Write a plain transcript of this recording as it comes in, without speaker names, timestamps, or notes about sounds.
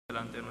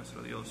delante de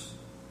nuestro Dios.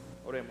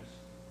 Oremos.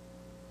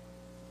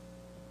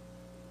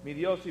 Mi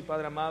Dios y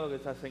Padre amado que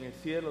estás en el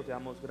cielo, te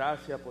damos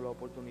gracias por la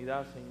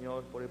oportunidad,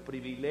 Señor, por el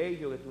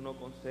privilegio que tú nos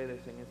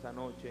concedes en esta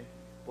noche,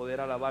 poder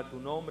alabar tu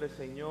nombre,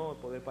 Señor,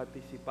 poder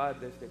participar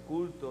de este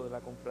culto, de la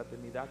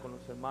confraternidad con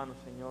los hermanos,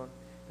 Señor.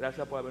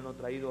 Gracias por habernos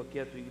traído aquí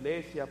a tu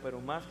iglesia, pero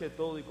más que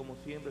todo y como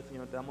siempre,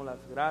 Señor, te damos las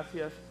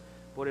gracias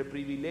por el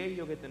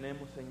privilegio que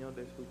tenemos, Señor,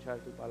 de escuchar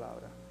tu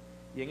palabra.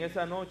 Y en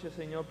esa noche,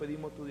 Señor,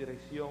 pedimos tu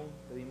dirección,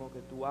 pedimos que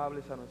tú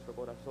hables a nuestros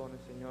corazones,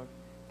 Señor,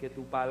 que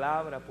tu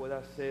palabra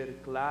pueda ser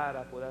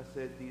clara, pueda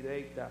ser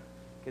directa,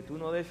 que tú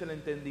nos des el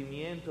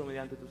entendimiento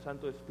mediante tu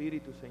Santo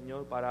Espíritu,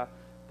 Señor, para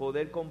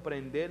poder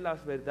comprender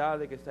las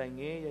verdades que están en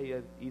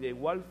ella y de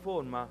igual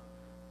forma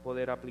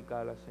poder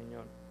aplicarlas,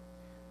 Señor.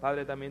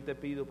 Padre, también te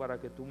pido para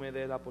que tú me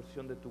des la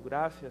porción de tu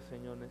gracia,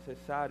 Señor,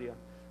 necesaria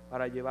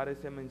para llevar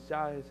ese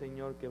mensaje,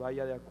 Señor, que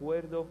vaya de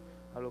acuerdo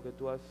a lo que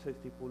tú has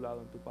estipulado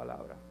en tu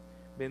palabra.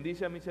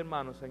 Bendice a mis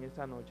hermanos en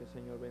esta noche,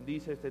 Señor.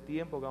 Bendice este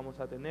tiempo que vamos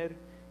a tener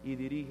y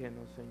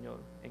dirígenos, Señor,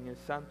 en el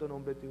santo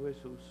nombre de tu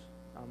Jesús.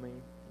 Amén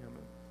y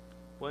amén.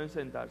 Pueden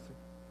sentarse.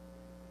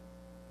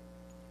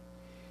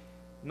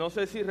 No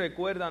sé si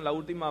recuerdan la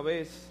última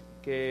vez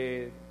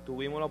que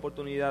tuvimos la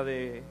oportunidad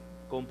de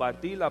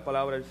compartir la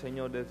palabra del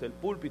Señor desde el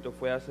púlpito,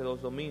 fue hace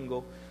 2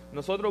 domingos.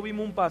 Nosotros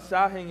vimos un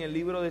pasaje en el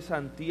libro de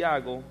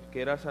Santiago,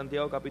 que era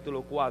Santiago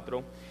capítulo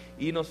 4,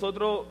 y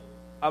nosotros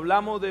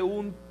hablamos de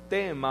un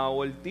tema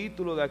o el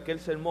título de aquel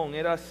sermón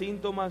era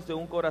síntomas de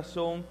un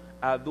corazón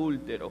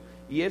adúltero.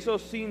 Y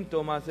esos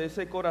síntomas de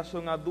ese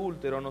corazón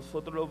adúltero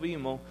nosotros lo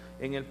vimos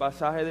en el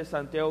pasaje de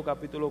Santiago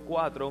capítulo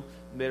 4,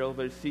 de los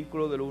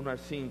versículos del 1 al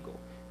 5.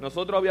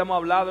 Nosotros habíamos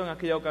hablado en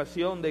aquella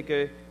ocasión de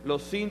que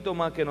los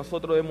síntomas que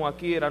nosotros vemos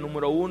aquí eran,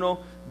 número 1,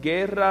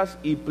 guerras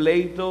y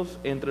pleitos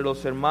entre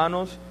los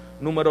hermanos.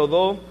 Número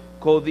 2,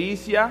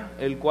 codicia,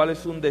 el cual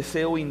es un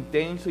deseo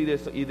intenso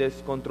y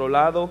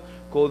descontrolado.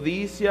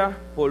 Codicia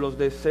por los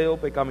deseos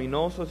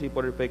pecaminosos y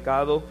por el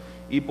pecado.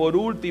 Y por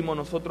último,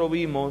 nosotros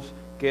vimos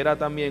que era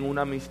también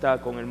una amistad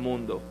con el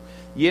mundo.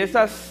 Y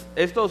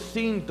estos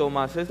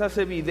síntomas, esas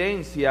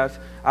evidencias,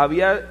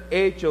 había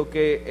hecho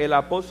que el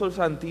apóstol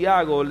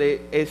Santiago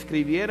le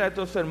escribiera a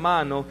estos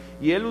hermanos,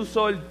 y él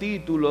usó el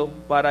título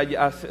para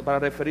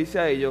referirse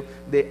a ellos,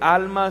 de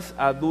almas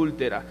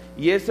adúlteras.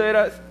 Y eso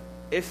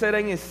era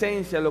en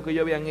esencia lo que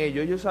ellos habían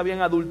hecho. Ellos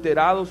habían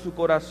adulterado su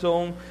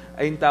corazón,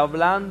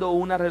 entablando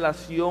una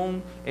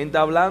relación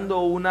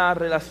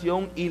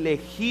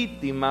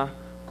ilegítima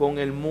con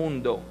el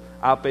mundo,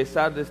 a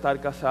pesar de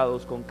estar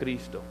casados con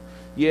Cristo.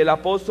 Y el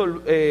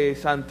apóstol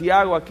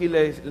Santiago aquí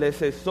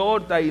les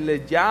exhorta y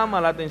les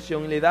llama la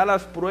atención y le da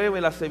las pruebas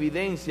y las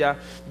evidencias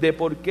de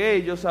por qué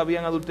ellos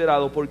habían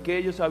adulterado, por qué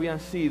ellos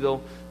habían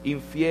sido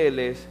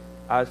infieles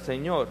al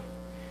Señor.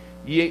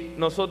 Y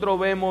nosotros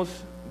vemos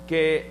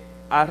que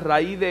a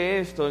raíz de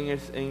esto,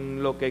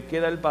 en lo que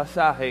queda el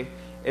pasaje,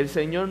 el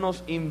Señor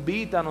nos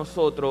invita a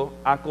nosotros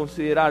a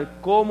considerar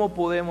cómo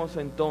podemos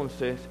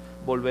entonces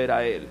volver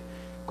a Él.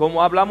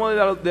 Como hablamos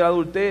del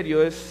adulterio,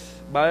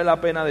 vale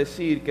la pena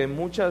decir que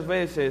muchas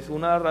veces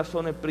una de las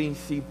razones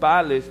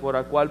principales por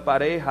la cual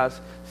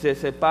parejas se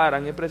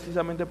separan es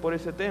precisamente por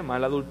ese tema,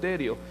 el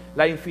adulterio,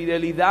 la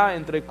infidelidad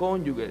entre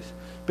cónyuges.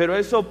 Pero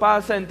eso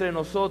pasa entre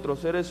nosotros,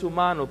 seres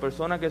humanos,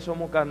 personas que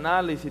somos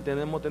carnales y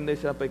tenemos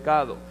tendencia al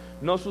pecado.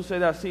 No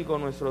sucede así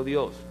con nuestro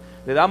Dios.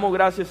 Le damos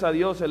gracias a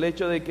Dios el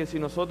hecho de que si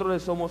nosotros le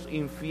somos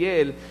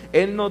infiel,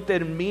 Él no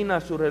termina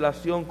su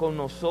relación con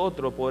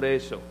nosotros por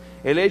eso.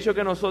 El hecho de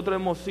que nosotros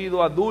hemos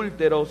sido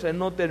adúlteros, Él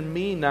no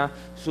termina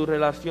su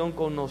relación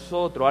con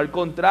nosotros. Al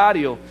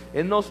contrario,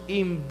 Él nos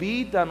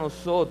invita a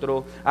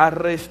nosotros a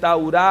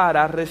restaurar,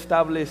 a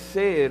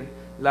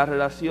restablecer la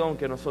relación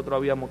que nosotros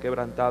habíamos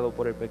quebrantado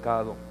por el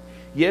pecado.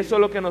 Y eso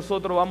es lo que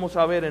nosotros vamos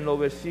a ver en los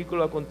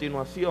versículos a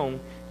continuación,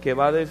 que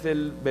va desde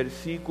el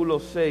versículo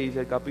 6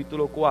 del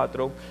capítulo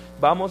 4.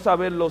 Vamos a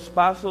ver los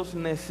pasos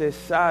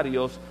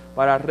necesarios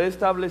para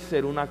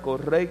restablecer una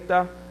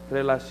correcta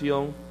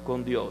relación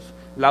con Dios.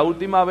 La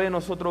última vez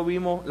nosotros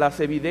vimos las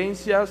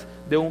evidencias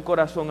de un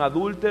corazón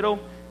adúltero,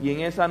 y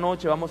en esa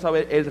noche vamos a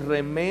ver el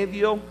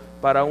remedio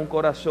para un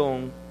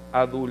corazón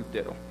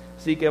adúltero.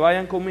 Así que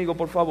vayan conmigo,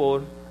 por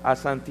favor, a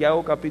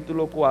Santiago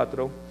capítulo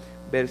 4,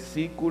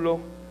 versículo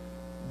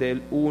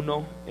del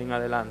 1 en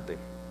adelante.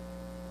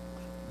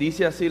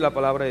 Dice así la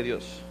palabra de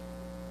Dios.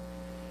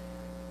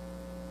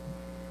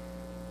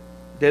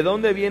 ¿De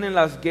dónde vienen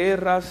las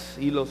guerras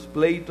y los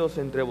pleitos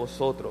entre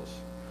vosotros?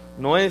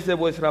 ¿No es de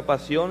vuestra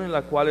pasión en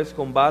la cuales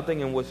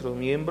combaten en vuestros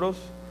miembros?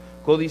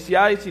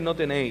 Codiciáis y no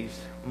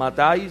tenéis,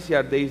 matáis y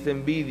ardéis de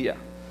envidia,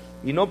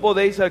 y no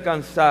podéis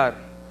alcanzar.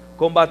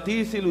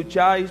 Combatís y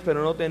lucháis,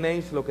 pero no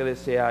tenéis lo que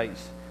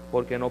deseáis,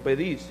 porque no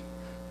pedís.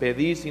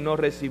 Pedís y no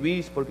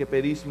recibís, porque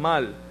pedís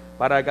mal,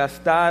 para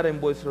gastar en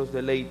vuestros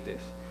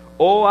deleites.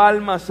 Oh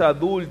almas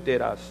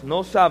adúlteras,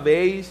 ¿no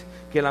sabéis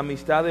que la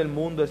amistad del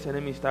mundo es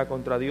enemistad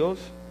contra Dios?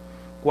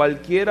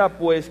 Cualquiera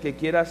pues que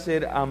quiera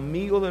ser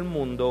amigo del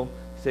mundo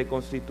se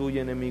constituye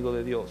enemigo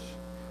de Dios.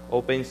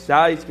 ¿O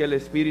pensáis que el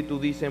Espíritu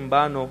dice en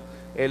vano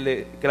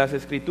que las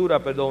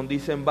Escrituras,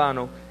 dice en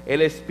vano,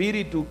 el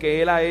Espíritu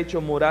que Él ha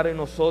hecho morar en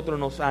nosotros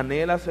nos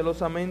anhela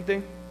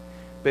celosamente,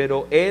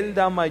 pero Él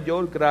da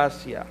mayor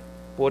gracia.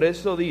 Por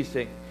eso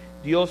dice,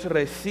 Dios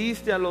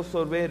resiste a los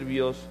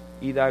soberbios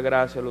y da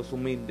gracia a los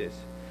humildes.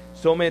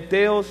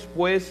 Someteos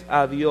pues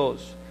a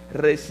Dios,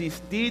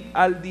 resistid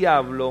al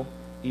diablo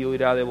y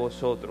huirá de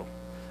vosotros.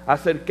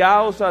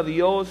 Acercaos a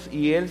Dios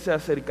y Él se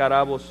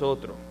acercará a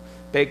vosotros.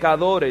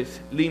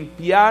 Pecadores,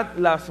 limpiad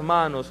las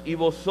manos, y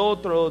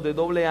vosotros de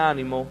doble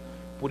ánimo,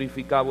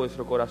 purificad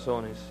vuestros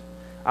corazones.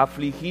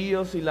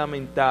 Afligíos y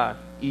lamentad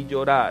y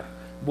llorad.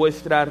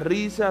 Vuestra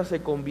risa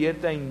se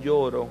convierta en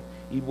lloro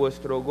y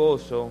vuestro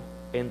gozo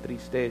en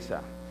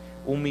tristeza.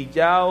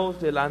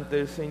 Humillaos delante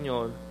del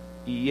Señor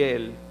y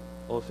Él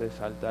os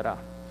exaltará.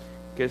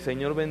 Que el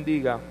Señor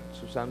bendiga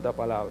su santa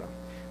palabra.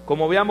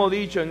 Como habíamos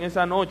dicho, en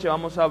esa noche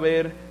vamos a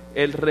ver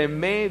el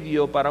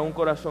remedio para un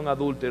corazón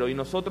adúltero. Y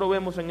nosotros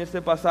vemos en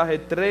este pasaje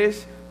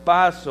 3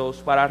 pasos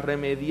para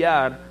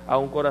remediar a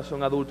un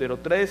corazón adúltero.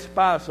 3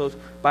 pasos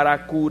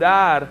para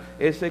curar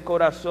ese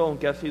corazón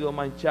que ha sido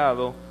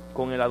manchado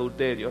con el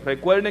adulterio.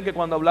 Recuerden que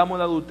cuando hablamos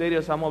de adulterio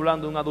estamos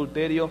hablando de un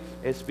adulterio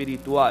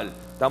espiritual.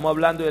 Estamos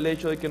hablando del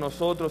hecho de que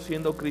nosotros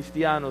siendo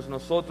cristianos,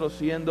 nosotros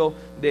siendo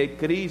de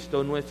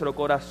Cristo, nuestro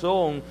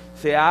corazón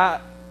se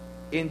ha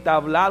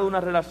entablado una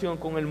relación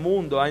con el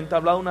mundo, ha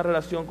entablado una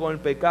relación con el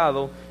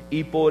pecado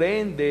y por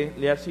ende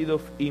le ha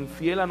sido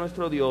infiel a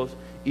nuestro Dios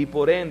y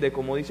por ende,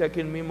 como dice aquí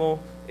el mismo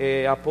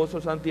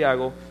apóstol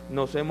Santiago,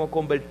 nos hemos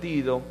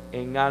convertido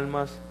en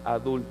almas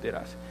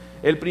adúlteras.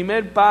 El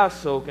primer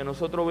paso que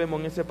nosotros vemos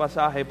en ese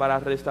pasaje para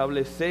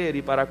restablecer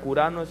y para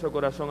curar nuestro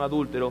corazón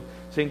adúltero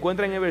se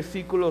encuentra en el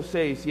versículo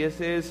 6 y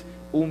ese es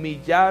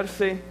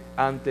humillarse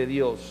ante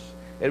Dios.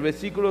 El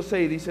versículo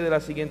 6 dice de la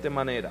siguiente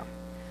manera: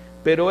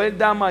 pero Él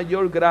da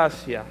mayor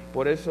gracia,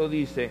 por eso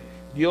dice,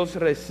 Dios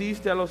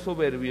resiste a los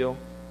soberbios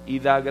y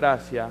da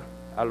gracia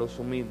a los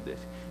humildes.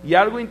 Y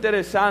algo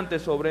interesante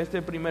sobre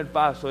este primer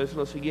paso es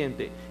lo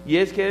siguiente, y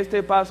es que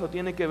este paso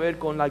tiene que ver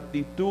con la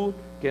actitud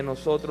que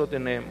nosotros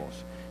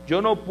tenemos.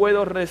 Yo no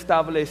puedo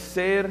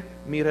restablecer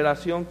mi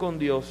relación con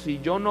Dios si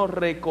yo no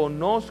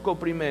reconozco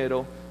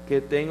primero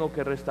que tengo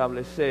que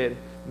restablecer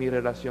mi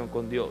relación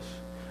con Dios.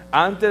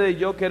 Antes de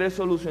yo querer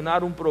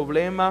solucionar un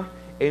problema,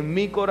 en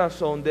mi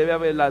corazón debe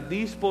haber la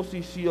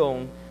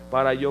disposición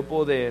para yo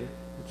poder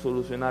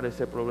solucionar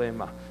ese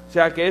problema. O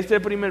sea que este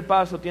primer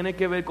paso tiene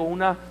que ver con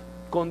una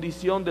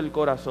condición del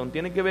corazón,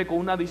 tiene que ver con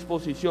una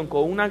disposición,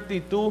 con una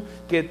actitud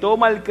que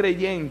toma el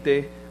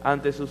creyente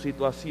ante su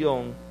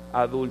situación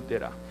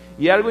adúltera.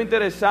 Y algo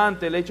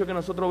interesante, el hecho que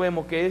nosotros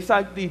vemos que esa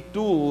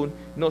actitud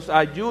nos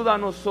ayuda a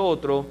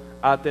nosotros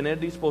a tener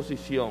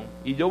disposición.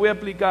 Y yo voy a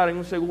explicar en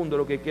un segundo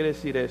lo que quiere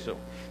decir eso.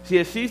 Si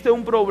existe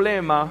un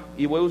problema,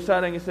 y voy a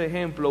usar en ese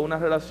ejemplo una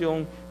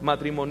relación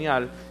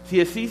matrimonial, si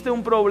existe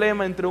un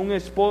problema entre un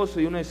esposo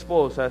y una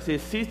esposa, si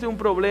existe un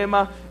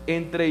problema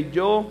entre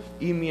yo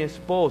y mi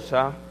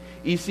esposa,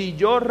 y si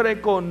yo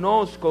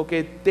reconozco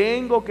que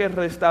tengo que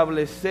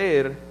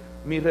restablecer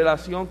mi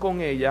relación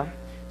con ella,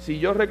 si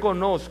yo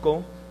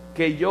reconozco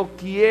que yo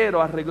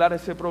quiero arreglar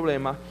ese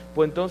problema,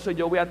 pues entonces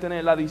yo voy a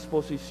tener la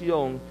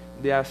disposición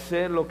de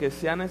hacer lo que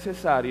sea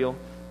necesario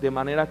de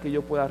manera que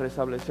yo pueda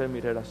restablecer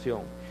mi relación.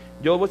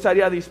 Yo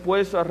estaría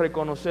dispuesto a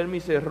reconocer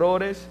mis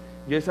errores,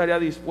 yo estaría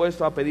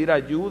dispuesto a pedir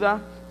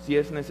ayuda si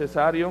es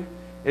necesario,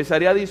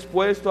 estaría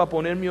dispuesto a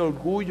poner mi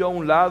orgullo a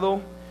un lado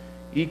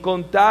y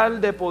con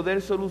tal de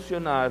poder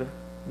solucionar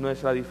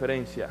nuestra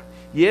diferencia.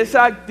 Y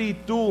esa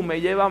actitud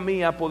me lleva a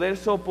mí a poder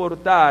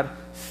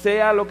soportar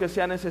sea lo que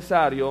sea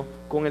necesario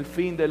con el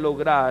fin de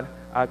lograr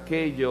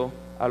aquello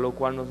a lo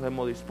cual nos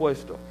hemos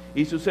dispuesto.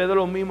 Y sucede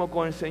lo mismo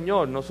con el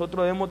Señor.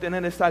 Nosotros debemos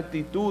tener esa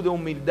actitud de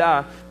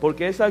humildad,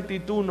 porque esa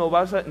actitud nos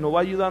va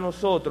a ayudar a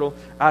nosotros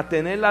a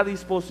tener la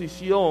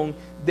disposición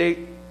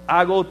de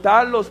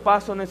agotar los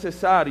pasos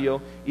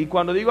necesarios. Y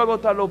cuando digo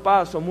agotar los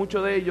pasos,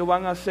 muchos de ellos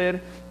van a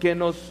hacer que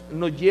nos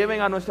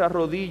lleven a nuestra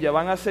rodilla,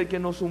 van a hacer que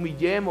nos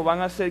humillemos,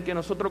 van a hacer que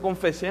nosotros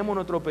confesemos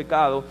nuestro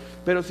pecado.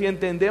 Pero si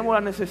entendemos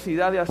la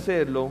necesidad de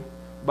hacerlo,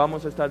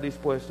 vamos a estar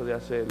dispuestos de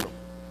hacerlo.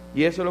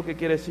 Y eso es lo que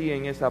quiere decir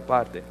en esta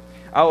parte.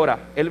 Ahora,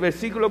 el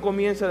versículo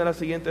comienza de la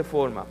siguiente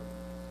forma.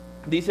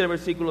 Dice el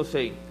versículo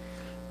 6,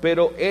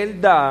 pero Él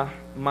da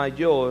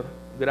mayor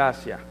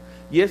gracia.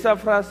 Y esa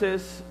frase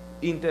es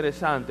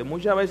interesante.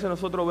 Muchas veces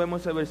nosotros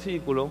vemos ese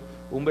versículo,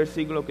 un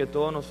versículo que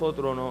todos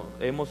nosotros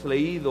hemos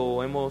leído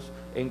o hemos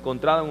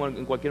encontrado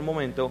en cualquier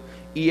momento,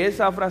 y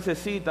esa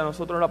frasecita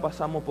nosotros la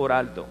pasamos por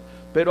alto.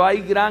 Pero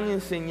hay gran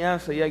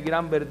enseñanza y hay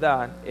gran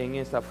verdad en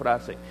esta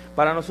frase.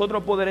 Para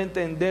nosotros poder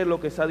entender lo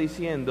que está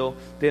diciendo,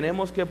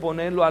 tenemos que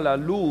ponerlo a la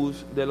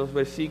luz de los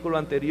versículos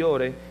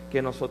anteriores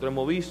que nosotros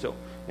hemos visto.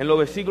 En los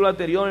versículos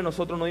anteriores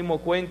nosotros nos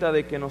dimos cuenta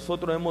de que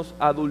nosotros hemos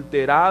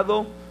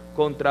adulterado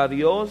contra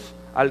Dios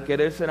al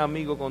querer ser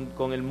amigos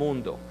con el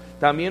mundo.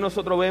 También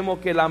nosotros vemos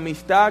que la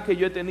amistad que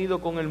yo he tenido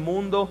con el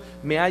mundo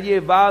me ha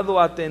llevado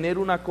a tener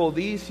una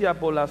codicia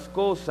por las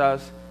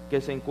cosas que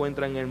se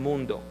encuentran en el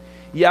mundo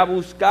y a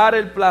buscar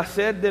el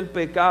placer del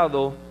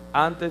pecado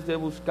antes de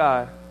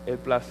buscar el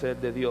placer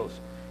de Dios.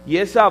 Y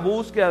esa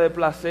búsqueda de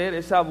placer,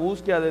 esa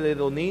búsqueda del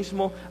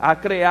hedonismo ha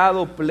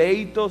creado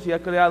pleitos y ha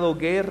creado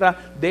guerra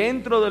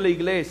dentro de la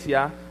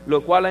iglesia,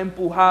 lo cual ha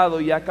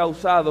empujado y ha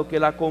causado que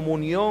la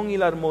comunión y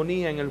la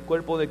armonía en el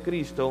cuerpo de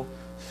Cristo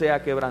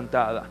sea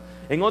quebrantada.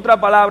 En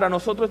otra palabra,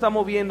 nosotros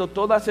estamos viendo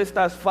todas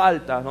estas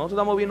faltas, nosotros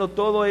estamos viendo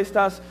todas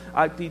estas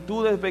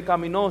actitudes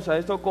pecaminosas,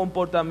 estos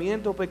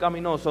comportamientos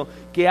pecaminosos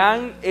que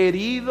han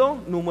herido,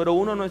 número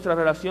uno, nuestra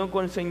relación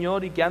con el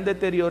Señor y que han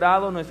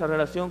deteriorado nuestra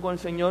relación con el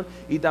Señor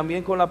y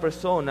también con la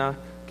persona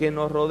que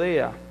nos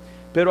rodea.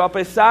 Pero a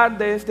pesar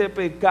de este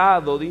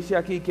pecado, dice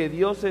aquí que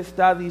Dios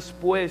está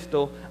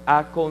dispuesto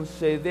a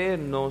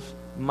concedernos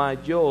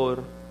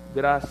mayor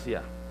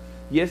gracia.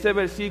 Y ese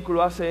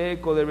versículo hace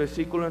eco del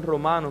versículo en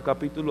Romanos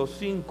capítulo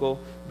 5,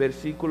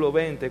 versículo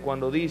 20,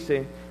 cuando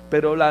dice: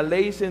 pero la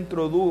ley se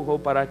introdujo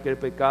para que el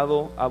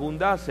pecado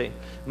abundase.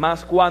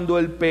 Mas cuando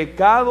el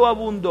pecado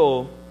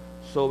abundó,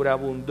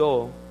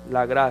 sobreabundó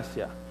la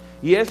gracia.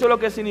 Y eso es lo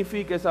que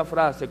significa esa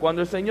frase.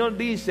 Cuando el Señor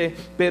dice,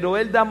 pero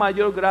Él da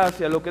mayor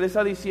gracia, lo que Él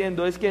está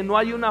diciendo es que no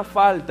hay una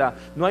falta,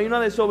 no hay una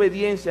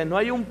desobediencia, no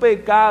hay un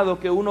pecado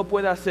que uno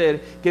pueda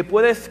hacer que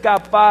pueda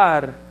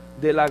escapar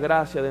de la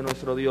gracia de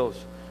nuestro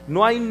Dios.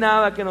 No hay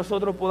nada que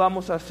nosotros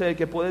podamos hacer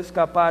que pueda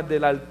escapar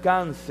del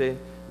alcance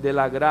de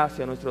la gracia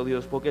de nuestro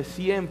Dios, porque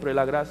siempre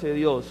la gracia de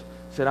Dios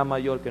será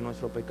mayor que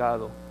nuestro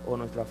pecado o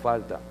nuestra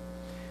falta.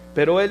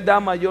 Pero Él da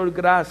mayor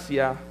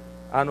gracia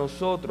a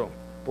nosotros.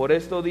 Por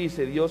esto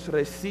dice, Dios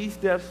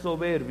resiste al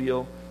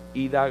soberbio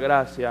y da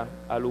gracia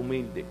al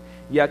humilde.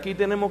 Y aquí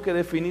tenemos que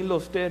definir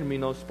los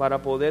términos para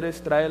poder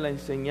extraer la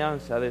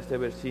enseñanza de este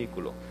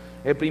versículo.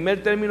 El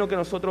primer término que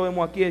nosotros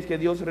vemos aquí es que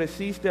Dios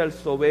resiste al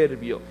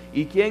soberbio.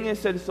 ¿Y quién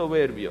es el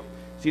soberbio?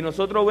 Si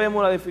nosotros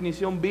vemos la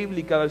definición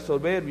bíblica del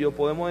soberbio,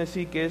 podemos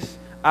decir que es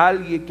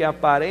alguien que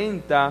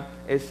aparenta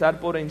estar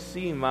por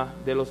encima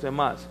de los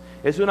demás.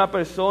 Es una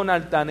persona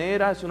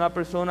altanera, es una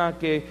persona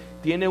que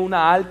tiene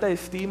una alta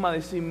estima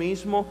de sí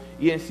mismo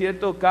y en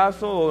cierto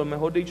caso, o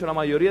mejor dicho, la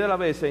mayoría de las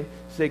veces,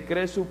 se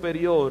cree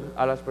superior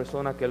a las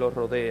personas que lo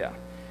rodean.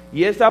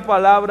 Y esta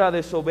palabra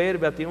de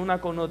soberbia tiene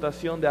una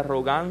connotación de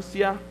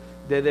arrogancia,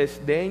 de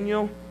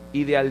desdeño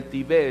y de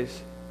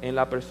altivez en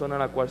la persona a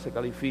la cual se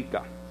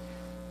califica.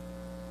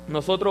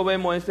 Nosotros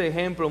vemos este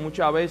ejemplo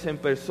muchas veces en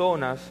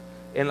personas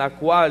en la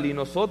cual, y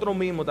nosotros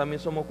mismos también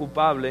somos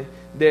culpables,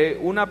 de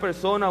una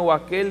persona o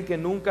aquel que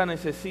nunca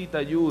necesita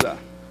ayuda.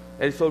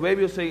 El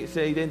soberbio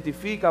se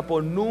identifica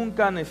por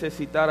nunca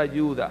necesitar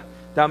ayuda.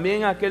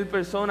 También aquel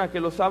persona que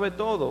lo sabe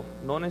todo,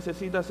 no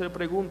necesita hacer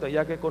preguntas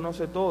ya que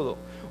conoce todo.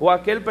 O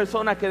aquel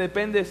persona que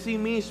depende de sí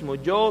mismo,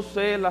 yo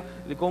sé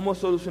cómo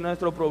solucionar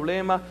nuestro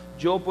problema,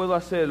 yo puedo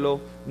hacerlo,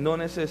 no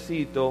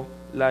necesito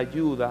la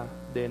ayuda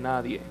de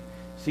nadie.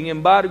 Sin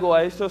embargo,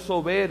 a esos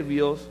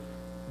soberbios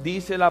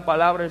dice la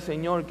palabra del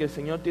Señor que el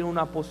Señor tiene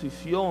una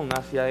posición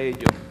hacia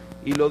ellos.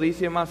 Y lo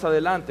dice más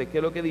adelante. ¿Qué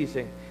es lo que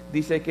dice?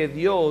 Dice que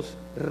Dios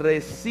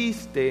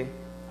resiste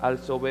al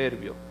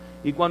soberbio.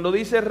 Y cuando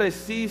dice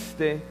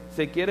resiste,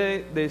 se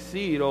quiere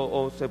decir,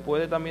 o se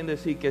puede también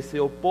decir que se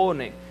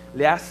opone,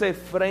 le hace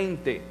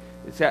frente,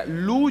 o sea,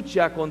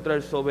 lucha contra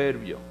el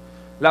soberbio.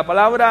 La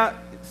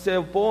palabra se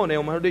opone,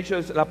 o mejor dicho,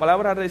 la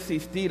palabra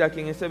resistir aquí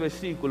en ese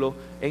versículo,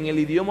 en el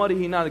idioma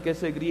original, que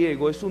es el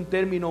griego, es un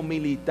término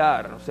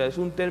militar, o sea, es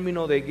un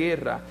término de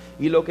guerra,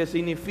 y lo que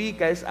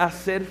significa es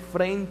hacer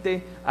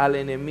frente al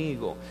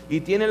enemigo. Y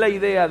tiene la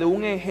idea de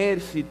un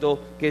ejército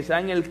que está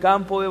en el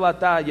campo de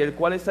batalla, el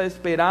cual está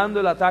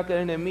esperando el ataque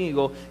del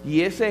enemigo,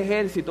 y ese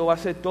ejército va a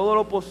hacer todo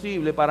lo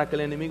posible para que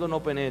el enemigo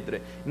no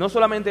penetre. No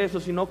solamente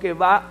eso, sino que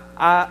va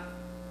a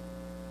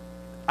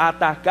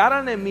atacar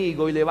al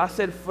enemigo y le va a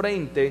hacer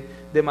frente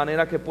de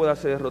manera que pueda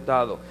ser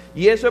derrotado.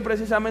 Y eso es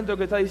precisamente lo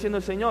que está diciendo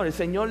el Señor. El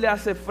Señor le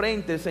hace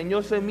frente, el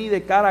Señor se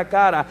mide cara a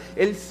cara,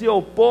 Él se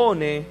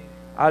opone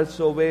al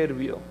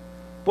soberbio.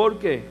 ¿Por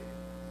qué?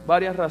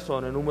 Varias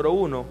razones. Número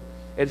uno,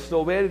 el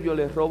soberbio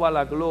le roba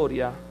la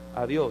gloria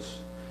a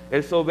Dios.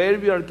 El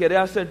soberbio, al querer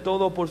hacer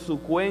todo por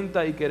su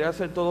cuenta y querer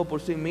hacer todo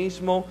por sí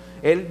mismo,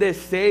 él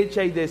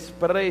desecha y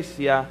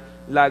desprecia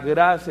la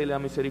gracia y la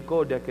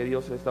misericordia que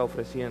Dios le está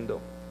ofreciendo.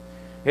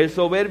 El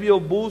soberbio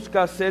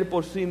busca hacer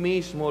por sí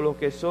mismo lo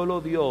que solo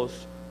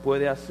Dios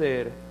puede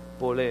hacer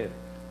por él.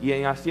 Y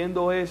en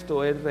haciendo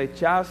esto, él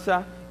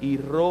rechaza y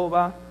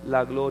roba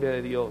la gloria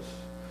de Dios.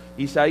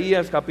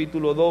 Isaías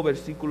capítulo 2,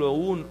 versículo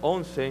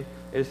 11,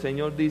 el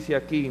Señor dice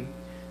aquí: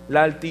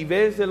 la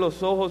altivez de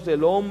los ojos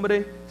del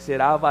hombre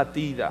será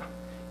abatida,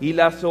 y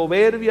la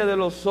soberbia de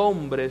los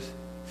hombres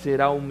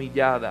será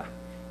humillada,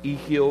 y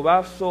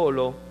Jehová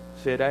solo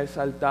será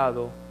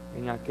exaltado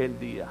en aquel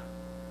día.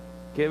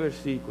 ¿Qué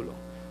versículo?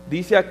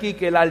 Dice aquí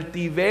que la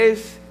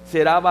altivez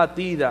será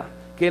abatida,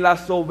 que la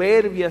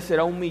soberbia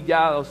será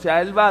humillada. O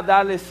sea, Él va a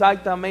darle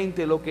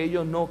exactamente lo que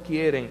ellos no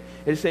quieren.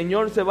 El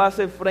Señor se va a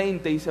hacer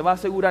frente y se va a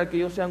asegurar que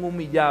ellos sean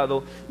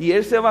humillados. Y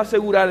Él se va a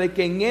asegurar de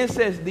que en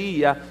ese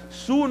día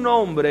su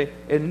nombre,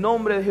 el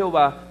nombre de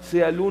Jehová,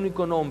 sea el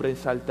único nombre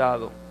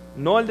exaltado.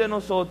 No el de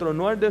nosotros,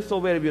 no el de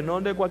soberbio, no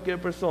el de cualquier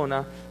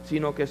persona,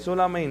 sino que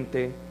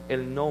solamente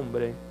el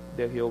nombre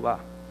de Jehová.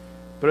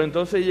 Pero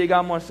entonces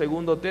llegamos al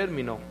segundo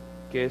término,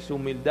 que es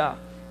humildad.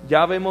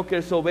 Ya vemos que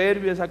el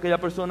soberbio es aquella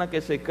persona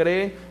que se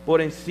cree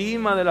por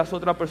encima de las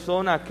otras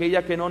personas,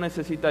 aquella que no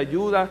necesita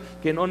ayuda,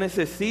 que no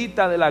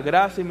necesita de la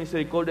gracia y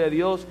misericordia de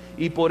Dios,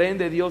 y por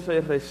ende Dios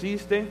se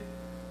resiste.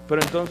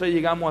 Pero entonces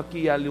llegamos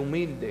aquí al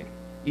humilde.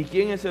 ¿Y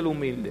quién es el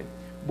humilde?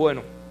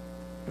 Bueno,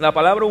 la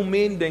palabra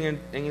humilde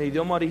en el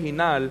idioma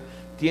original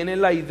tiene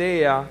la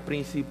idea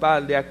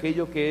principal de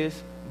aquello que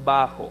es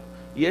bajo.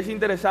 Y es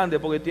interesante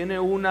porque tiene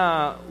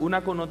una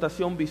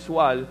connotación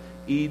visual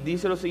y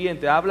dice lo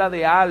siguiente: habla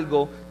de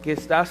algo que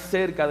está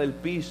cerca del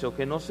piso,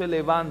 que no se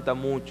levanta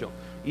mucho.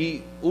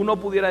 Y uno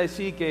pudiera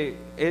decir que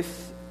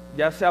es,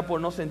 ya sea por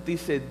no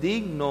sentirse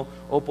digno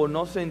o por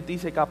no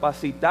sentirse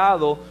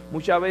capacitado,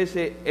 muchas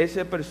veces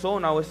esa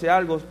persona o ese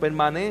algo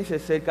permanece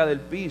cerca del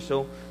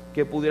piso,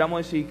 que pudiéramos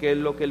decir que es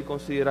lo que él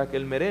considera que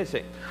él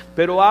merece.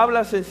 Pero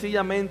habla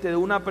sencillamente de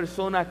una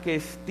persona que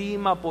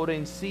estima por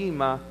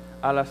encima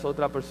a las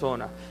otras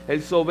personas.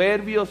 El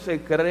soberbio se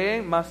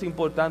cree más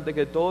importante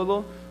que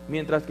todo,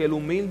 mientras que el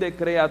humilde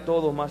cree a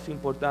todo más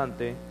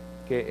importante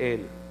que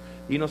él.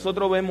 Y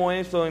nosotros vemos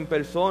eso en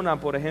persona.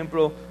 Por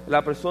ejemplo,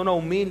 la persona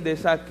humilde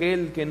es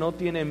aquel que no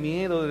tiene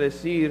miedo de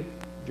decir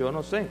yo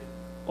no sé,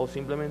 o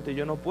simplemente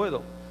yo no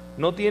puedo.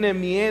 No tiene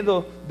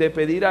miedo de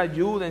pedir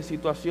ayuda en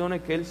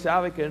situaciones que él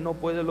sabe que él no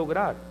puede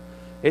lograr.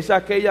 Es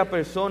aquella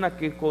persona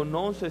que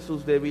conoce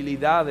sus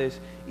debilidades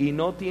y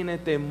no tiene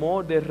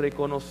temor de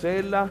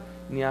reconocerla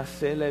ni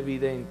hacerla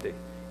evidente.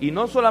 Y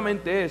no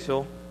solamente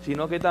eso,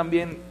 sino que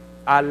también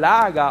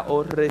halaga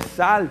o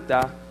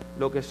resalta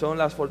lo que son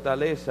las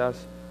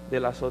fortalezas de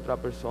las otras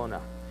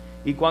personas.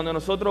 Y cuando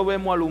nosotros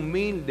vemos al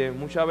humilde,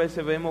 muchas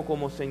veces vemos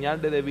como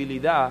señal de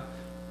debilidad.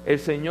 El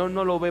Señor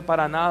no lo ve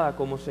para nada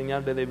como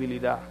señal de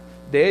debilidad.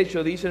 De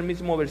hecho, dice el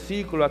mismo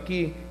versículo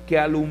aquí, que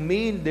al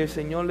humilde el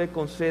Señor le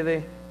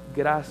concede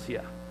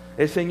gracia.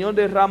 El Señor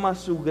derrama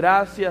su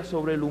gracia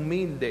sobre el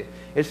humilde.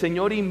 El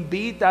Señor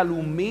invita al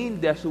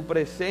humilde a su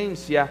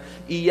presencia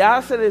y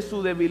hace de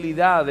sus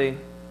debilidades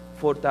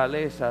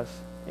fortalezas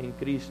en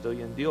Cristo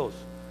y en Dios.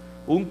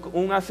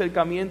 Un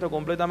acercamiento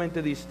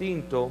completamente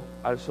distinto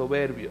al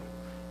soberbio.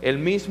 El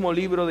mismo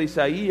libro de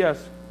Isaías,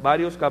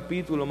 varios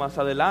capítulos más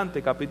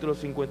adelante, capítulo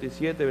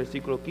 57,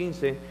 versículo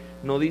 15,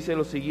 nos dice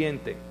lo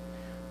siguiente: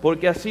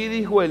 porque así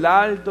dijo el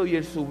alto y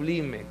el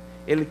sublime,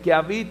 el que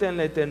habita en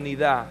la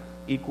eternidad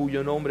y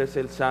cuyo nombre es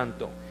el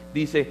Santo.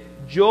 Dice: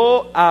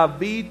 yo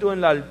habito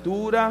en la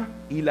altura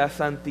y la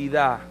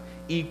santidad,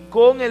 y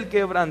con el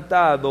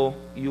quebrantado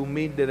y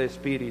humilde de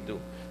espíritu,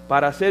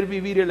 para hacer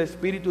vivir el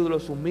espíritu de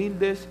los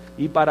humildes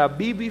y para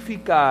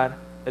vivificar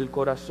el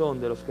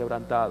corazón de los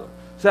quebrantados.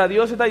 O sea,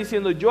 Dios está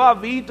diciendo: yo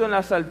habito en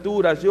las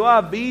alturas, yo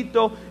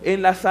habito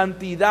en la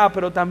santidad,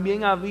 pero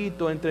también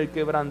habito entre el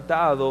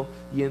quebrantado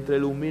y entre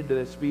el humilde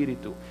de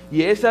espíritu.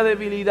 Y esa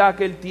debilidad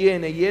que Él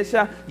tiene y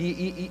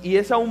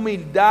esa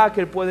humildad que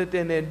Él puede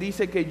tener,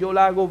 dice que yo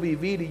la hago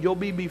vivir y yo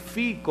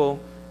vivifico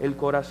el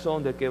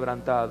corazón del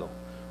quebrantado.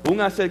 Un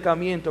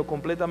acercamiento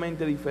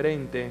completamente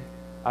diferente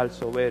al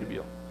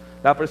soberbio.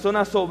 La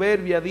persona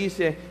soberbia,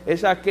 dice,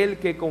 es aquel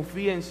que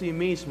confía en sí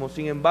mismo.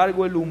 Sin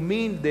embargo, el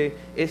humilde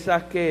es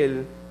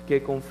aquel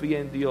que confía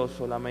en Dios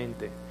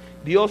solamente.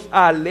 Dios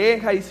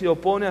aleja y se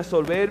opone al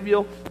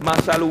soberbio,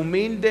 mas al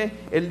humilde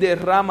Él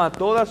derrama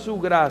toda su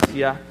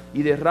gracia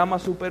y derrama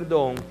su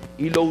perdón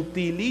y lo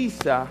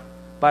utiliza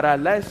para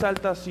la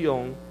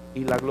exaltación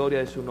y la gloria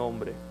de su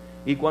nombre.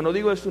 Y cuando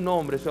digo de su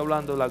nombre, estoy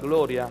hablando de la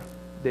gloria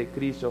de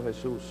Cristo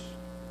Jesús.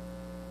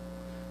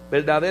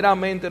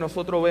 Verdaderamente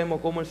nosotros vemos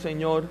cómo el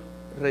Señor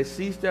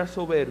resiste al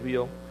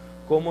soberbio,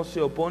 cómo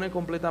se opone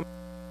completamente.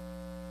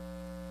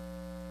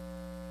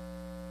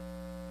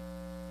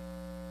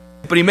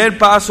 El primer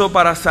paso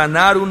para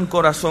sanar un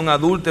corazón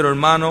adúltero,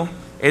 hermano,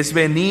 es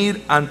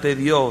venir ante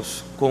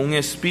Dios con un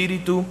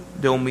espíritu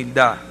de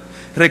humildad.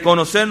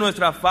 Reconocer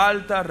nuestra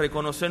falta,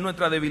 reconocer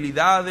nuestras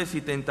debilidades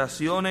y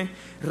tentaciones,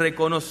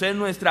 reconocer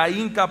nuestra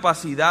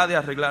incapacidad de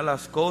arreglar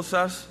las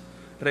cosas,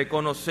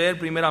 reconocer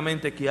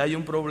primeramente que hay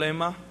un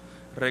problema,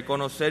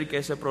 reconocer que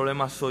ese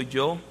problema soy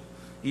yo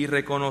y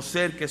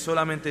reconocer que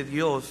solamente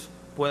Dios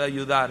puede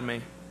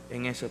ayudarme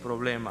en ese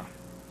problema.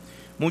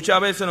 Muchas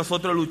veces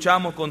nosotros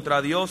luchamos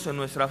contra Dios en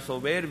nuestra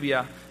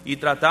soberbia y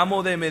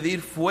tratamos de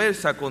medir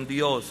fuerza con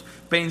Dios,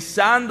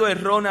 pensando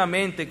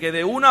erróneamente que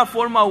de una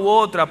forma u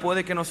otra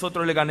puede que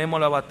nosotros le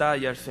ganemos la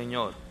batalla al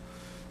Señor.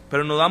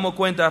 Pero nos damos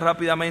cuenta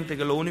rápidamente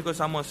que lo único que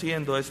estamos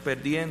haciendo es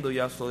perdiendo y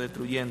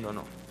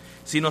autodestruyéndonos.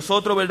 Si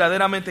nosotros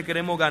verdaderamente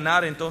queremos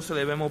ganar, entonces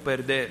debemos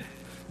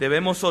perder.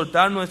 Debemos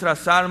soltar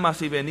nuestras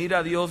armas y venir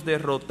a Dios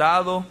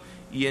derrotado,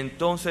 y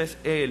entonces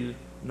Él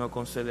nos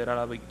concederá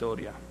la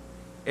victoria.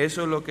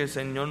 Eso es lo que el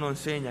Señor nos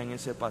enseña en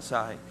ese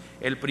pasaje.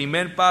 El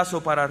primer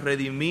paso para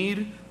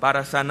redimir,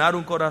 para sanar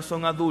un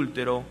corazón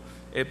adúltero,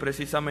 es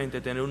precisamente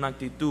tener una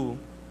actitud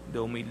de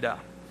humildad.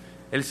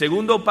 El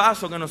segundo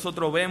paso que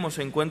nosotros vemos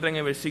se encuentra en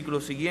el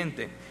versículo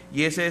siguiente,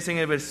 y ese es en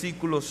el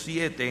versículo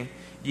 7,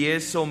 y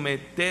es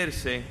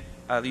someterse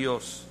a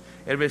Dios.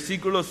 El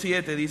versículo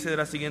 7 dice de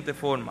la siguiente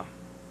forma: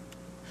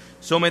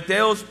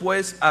 Someteos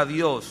pues a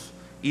Dios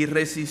y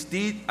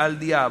resistid al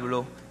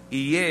diablo,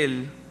 y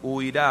él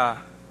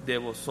huirá de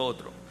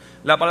vosotros.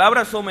 La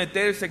palabra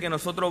someterse que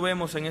nosotros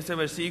vemos en este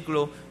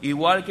versículo,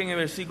 igual que en el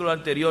versículo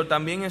anterior,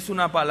 también es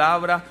una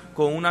palabra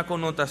con una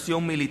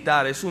connotación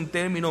militar, es un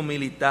término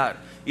militar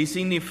y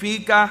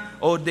significa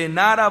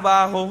ordenar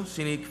abajo,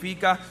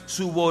 significa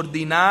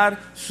subordinar,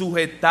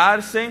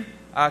 sujetarse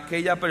a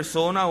aquella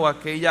persona o a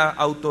aquella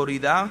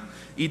autoridad,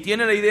 y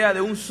tiene la idea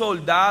de un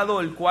soldado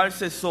el cual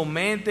se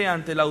somete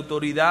ante la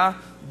autoridad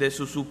de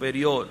su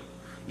superior.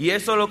 Y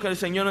eso es lo que el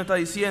Señor nos está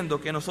diciendo,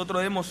 que nosotros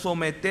debemos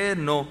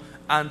someternos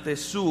ante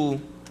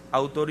su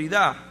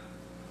autoridad.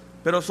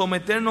 Pero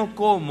someternos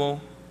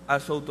 ¿cómo? A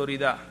su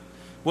autoridad.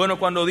 Bueno,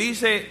 cuando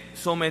dice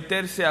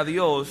someterse a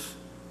Dios,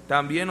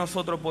 también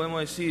nosotros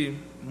podemos decir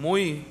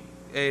muy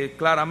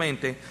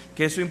claramente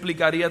que eso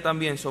implicaría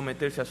también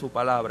someterse a su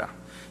palabra,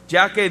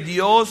 ya que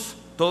Dios,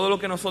 todo lo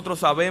que nosotros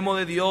sabemos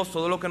de Dios,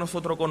 todo lo que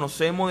nosotros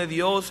conocemos de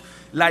Dios,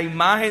 la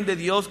imagen de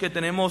Dios que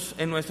tenemos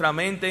en nuestra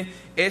mente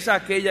es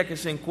aquella que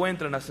se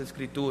encuentra en las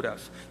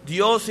Escrituras.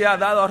 Dios se ha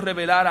dado a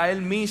revelar a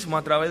Él mismo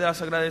a través de la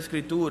Sagrada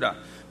Escritura.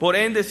 Por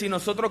ende, si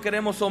nosotros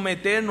queremos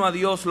someternos a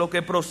Dios, lo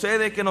que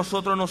procede es que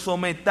nosotros nos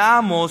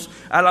sometamos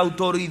a la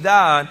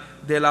autoridad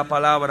de la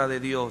palabra de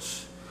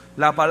Dios.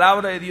 La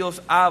palabra de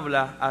Dios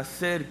habla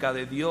acerca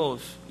de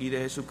Dios y de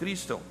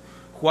Jesucristo.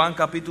 Juan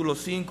capítulo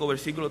 5,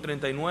 versículo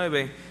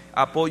 39,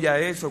 apoya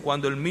eso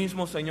cuando el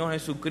mismo Señor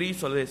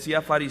Jesucristo le decía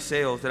a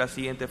fariseos de la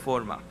siguiente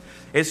forma: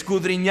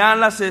 escudriñad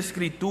las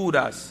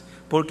Escrituras,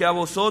 porque a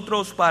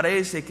vosotros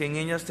parece que en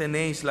ellas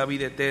tenéis la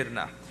vida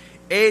eterna.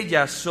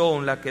 Ellas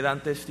son las que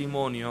dan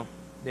testimonio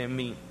de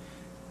mí.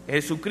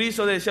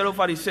 Jesucristo decía a los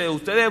fariseos: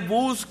 ustedes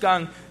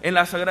buscan en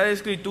la Sagrada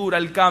Escritura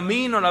el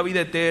camino a la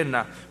vida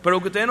eterna, pero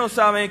lo que ustedes no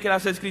saben es que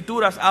las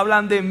Escrituras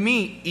hablan de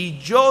mí y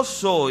yo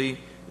soy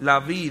la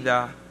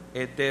vida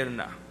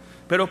eterna.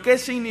 Pero ¿qué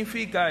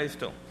significa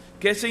esto?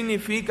 ¿Qué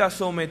significa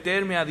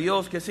someterme a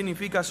Dios? ¿Qué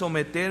significa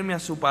someterme a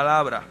su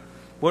palabra?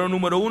 Bueno,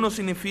 número uno,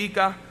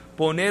 significa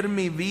poner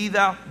mi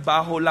vida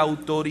bajo la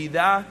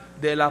autoridad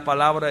de la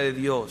palabra de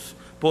Dios.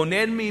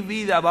 Poner mi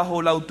vida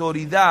bajo la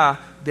autoridad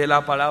de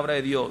la palabra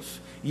de Dios.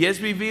 Y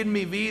es vivir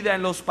mi vida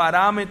en los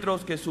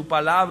parámetros que su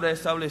palabra ha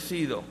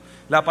establecido.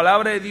 La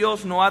palabra de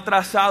Dios no ha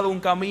trazado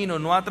un camino,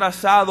 no ha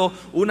trazado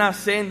una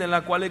senda en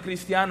la cual el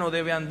cristiano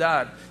debe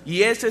andar.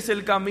 Y ese es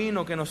el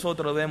camino que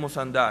nosotros debemos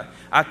andar.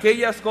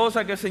 Aquellas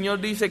cosas que el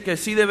Señor dice que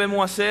sí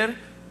debemos hacer,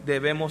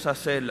 debemos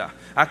hacerla.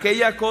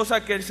 Aquella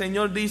cosa que el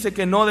Señor dice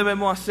que no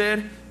debemos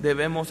hacer,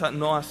 debemos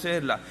no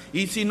hacerla.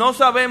 Y si no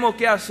sabemos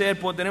qué hacer,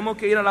 pues tenemos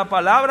que ir a la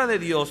palabra de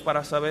Dios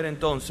para saber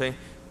entonces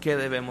qué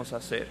debemos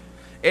hacer.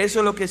 Eso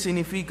es lo que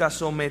significa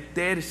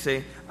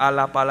someterse a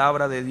la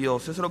palabra de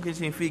Dios. Eso es lo que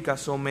significa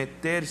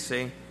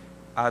someterse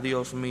a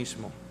Dios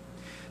mismo.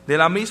 De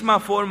la misma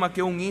forma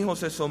que un hijo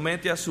se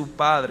somete a su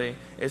padre,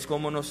 es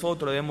como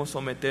nosotros debemos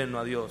someternos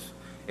a Dios.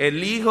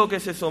 El hijo que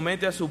se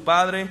somete a su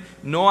padre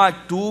no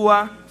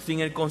actúa sin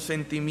el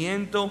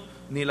consentimiento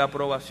ni la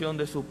aprobación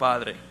de su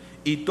padre.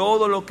 Y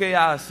todo lo que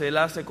hace, él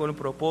hace con el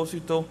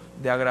propósito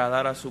de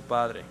agradar a su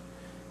padre.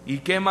 Y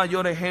qué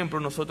mayor ejemplo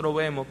nosotros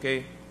vemos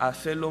que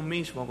hacer lo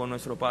mismo con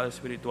nuestro Padre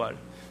espiritual.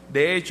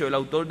 De hecho, el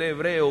autor de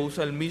Hebreos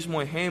usa el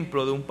mismo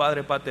ejemplo de un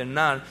padre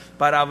paternal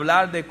para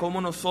hablar de cómo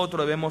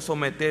nosotros debemos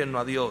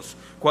someternos a Dios.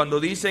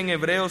 Cuando dice en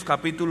Hebreos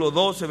capítulo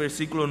 12,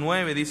 versículo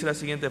 9, dice de la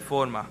siguiente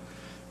forma: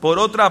 por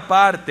otra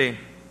parte,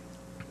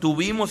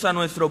 tuvimos a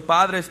nuestros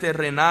padres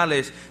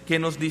terrenales que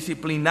nos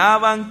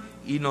disciplinaban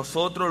y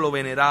nosotros lo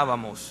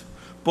venerábamos.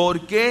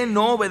 ¿Por qué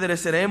no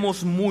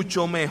obedeceremos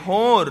mucho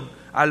mejor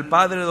al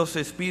Padre de los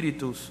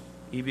Espíritus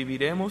y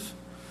viviremos?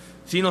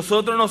 Si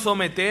nosotros nos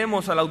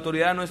sometemos a la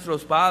autoridad de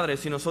nuestros padres,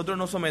 si nosotros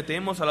nos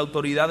sometemos a la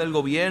autoridad del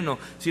gobierno,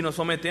 si nos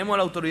sometemos a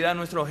la autoridad de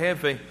nuestro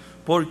jefe,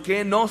 ¿por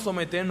qué no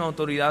someternos a la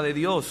autoridad de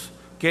Dios?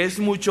 Que es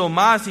mucho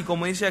más, y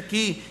como dice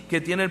aquí, que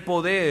tiene el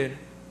poder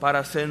para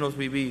hacernos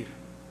vivir.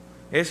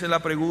 Esa es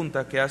la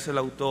pregunta que hace el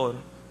autor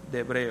de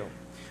Hebreo.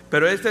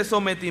 Pero este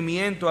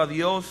sometimiento a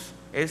Dios,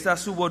 esta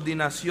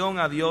subordinación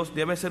a Dios,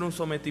 debe ser un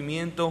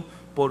sometimiento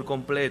por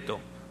completo,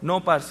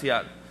 no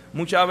parcial.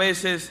 Muchas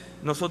veces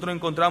nosotros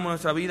encontramos en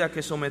nuestra vida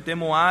que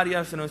sometemos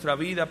áreas de nuestra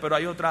vida, pero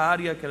hay otra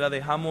área que la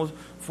dejamos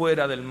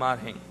fuera del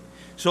margen.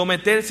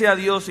 Someterse a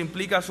Dios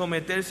implica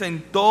someterse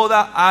en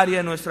toda área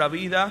de nuestra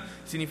vida,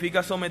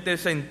 significa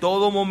someterse en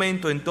todo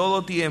momento, en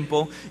todo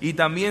tiempo, y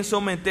también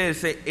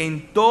someterse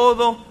en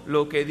todo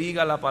lo que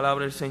diga la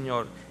palabra del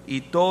Señor y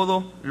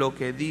todo lo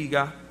que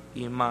diga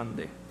y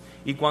mande.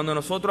 Y cuando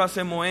nosotros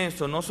hacemos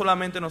eso, no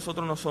solamente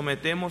nosotros nos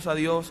sometemos a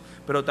Dios,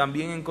 pero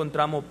también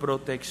encontramos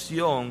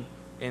protección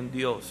en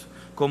Dios.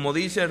 Como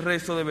dice el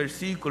resto del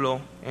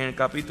versículo, en el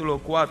capítulo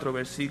 4,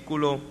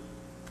 versículo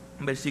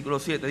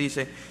 7,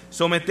 dice: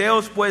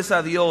 someteos pues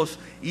a Dios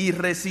y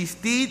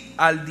resistid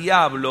al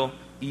diablo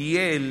y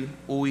él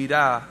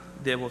huirá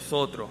de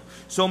vosotros.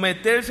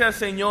 Someterse al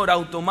Señor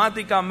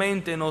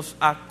automáticamente nos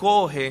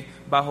acoge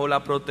bajo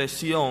la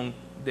protección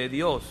de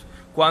Dios.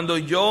 Cuando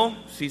yo,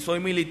 si soy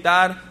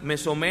militar, me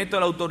someto a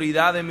la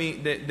autoridad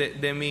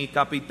de mi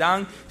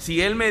capitán,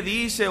 si él me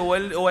dice o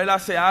él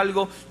hace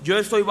algo, yo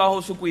estoy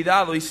bajo su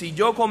cuidado. Y si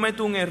yo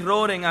cometo un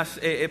error,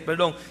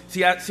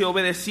 si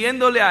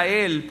obedeciéndole a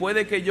él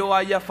puede que yo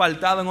haya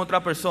faltado en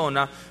otra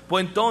persona,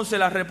 pues entonces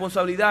la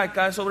responsabilidad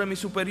cae sobre mi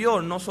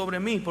superior, no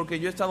sobre mí, porque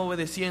yo he estado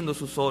obedeciendo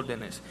sus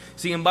órdenes.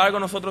 Sin embargo,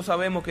 nosotros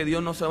sabemos que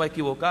Dios no se va a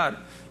equivocar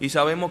y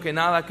sabemos que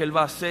nada que Él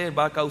va a hacer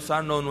va a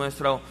causarnos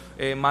nuestro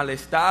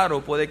malestar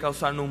o puede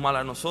causarnos un mal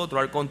a nosotros.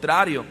 Al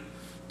contrario,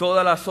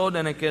 todas las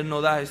órdenes que Él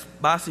nos da es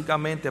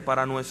básicamente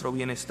para nuestro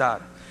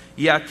bienestar.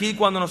 Y aquí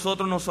cuando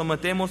nosotros nos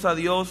sometemos a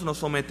Dios, nos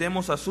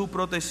sometemos a su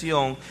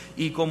protección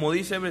y como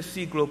dice el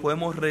versículo,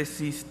 podemos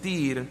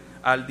resistir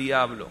al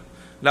diablo.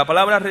 La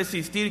palabra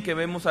resistir que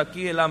vemos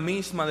aquí es la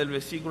misma del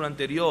versículo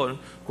anterior,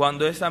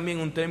 cuando es también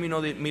un término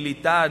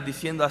militar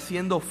diciendo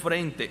haciendo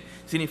frente,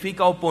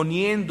 significa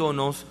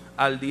oponiéndonos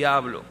al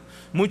diablo.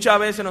 Muchas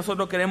veces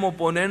nosotros queremos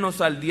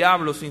oponernos al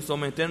diablo sin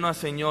someternos al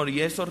Señor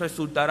y eso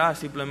resultará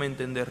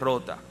simplemente en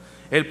derrota.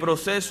 El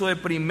proceso es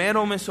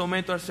primero me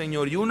someto al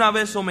Señor y una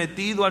vez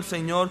sometido al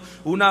Señor,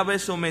 una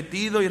vez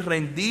sometido y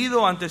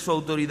rendido ante su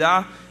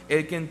autoridad,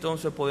 es que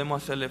entonces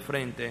podemos hacerle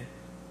frente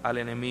al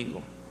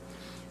enemigo.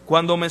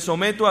 Cuando me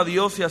someto a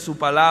Dios y a su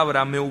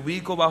palabra, me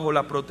ubico bajo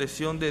la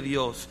protección de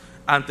Dios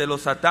ante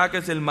los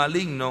ataques del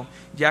maligno,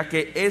 ya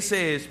que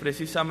ese es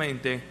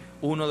precisamente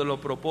uno de los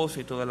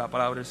propósitos de la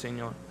palabra del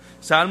Señor.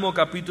 Salmo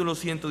capítulo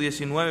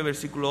 119,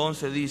 versículo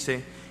 11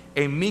 dice,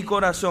 en mi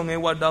corazón he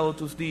guardado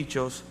tus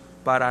dichos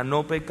para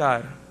no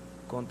pecar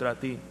contra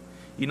ti.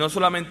 Y no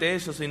solamente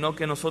eso, sino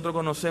que nosotros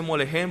conocemos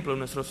el ejemplo de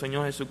nuestro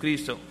Señor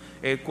Jesucristo,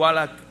 el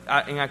cual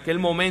en aquel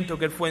momento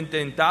que Él fue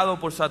tentado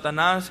por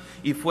Satanás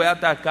y fue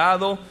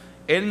atacado,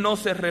 Él no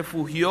se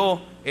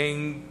refugió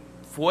en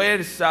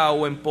fuerza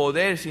o en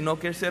poder, sino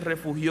que Él se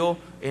refugió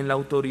en la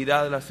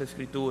autoridad de las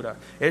Escrituras.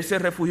 Él se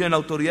refugió en la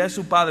autoridad de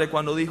su Padre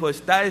cuando dijo,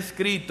 está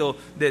escrito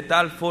de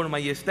tal forma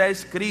y está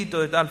escrito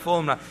de tal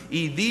forma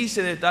y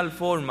dice de tal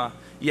forma.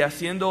 Y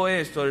haciendo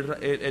esto,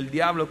 el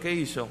diablo, ¿qué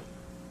hizo?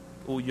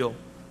 Huyó.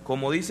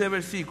 Como dice el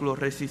versículo,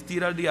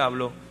 resistir al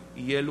diablo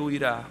y él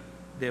huirá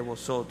de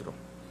vosotros.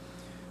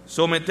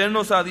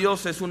 Someternos a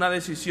Dios es una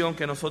decisión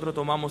que nosotros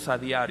tomamos a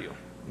diario.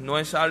 No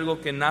es algo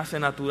que nace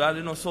natural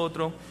de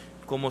nosotros.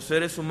 Como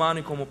seres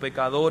humanos y como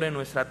pecadores,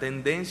 nuestra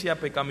tendencia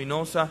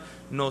pecaminosa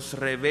nos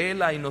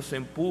revela y nos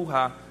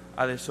empuja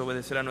a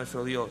desobedecer a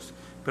nuestro Dios.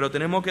 Pero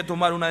tenemos que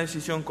tomar una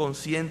decisión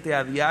consciente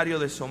a diario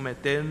de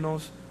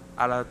someternos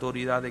a la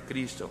autoridad de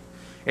Cristo.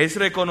 Es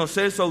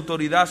reconocer su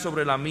autoridad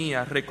sobre la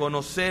mía,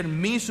 reconocer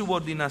mi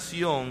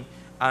subordinación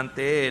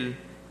ante Él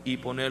y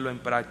ponerlo en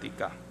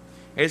práctica.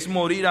 Es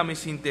morir a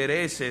mis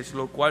intereses,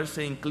 lo cual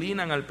se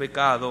inclinan al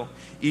pecado,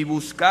 y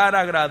buscar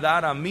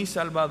agradar a mi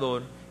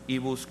Salvador y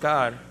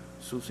buscar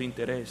sus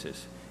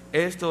intereses.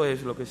 Esto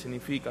es lo que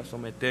significa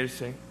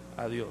someterse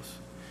a Dios.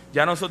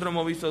 Ya nosotros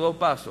hemos visto dos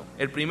pasos.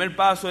 El primer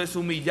paso es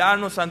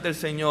humillarnos ante el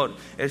Señor.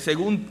 El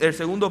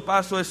segundo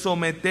paso es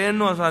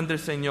someternos ante el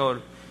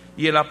Señor.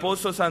 Y el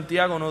apóstol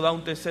Santiago nos da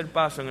un tercer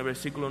paso en el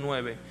versículo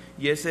 9.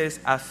 Y ese es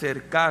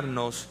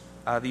acercarnos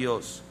a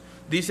Dios.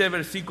 Dice el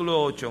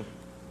versículo 8.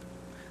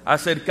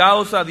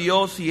 Acercaos a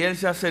Dios y Él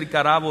se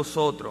acercará a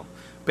vosotros.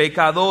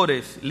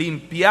 Pecadores,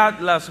 limpiad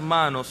las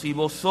manos y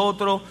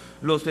vosotros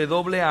los de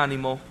doble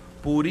ánimo,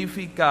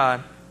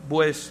 purificad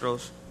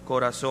vuestros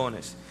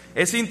corazones.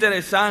 Es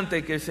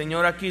interesante que el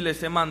Señor aquí le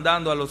esté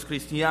mandando a los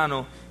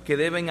cristianos que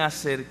deben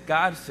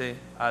acercarse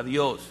a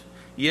Dios.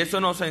 Y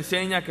eso nos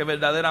enseña que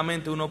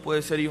verdaderamente uno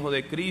puede ser hijo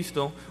de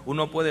Cristo,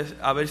 uno puede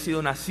haber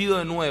sido nacido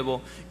de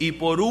nuevo y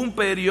por un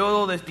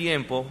periodo de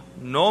tiempo,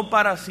 no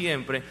para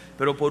siempre,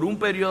 pero por un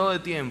periodo de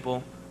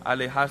tiempo,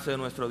 alejarse de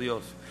nuestro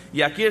Dios.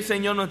 Y aquí el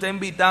Señor nos está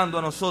invitando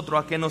a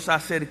nosotros a que nos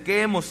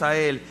acerquemos a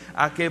Él,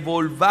 a que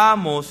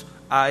volvamos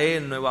a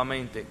Él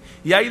nuevamente.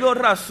 Y hay dos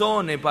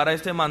razones para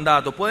este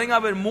mandato. Pueden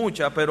haber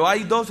muchas, pero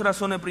hay dos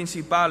razones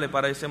principales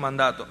para ese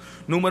mandato.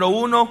 Número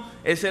uno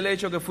es el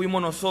hecho que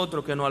fuimos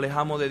nosotros que nos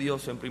alejamos de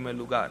Dios en primer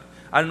lugar.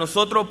 Al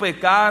nosotros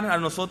pecar,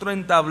 al nosotros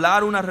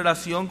entablar una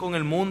relación con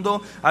el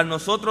mundo, al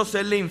nosotros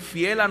serle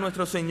infiel a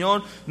nuestro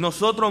Señor,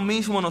 nosotros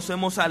mismos nos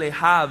hemos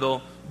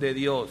alejado de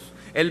Dios.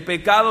 El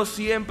pecado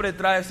siempre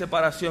trae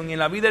separación y en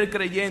la vida del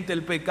creyente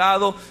el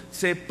pecado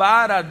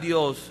separa a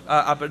Dios,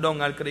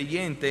 al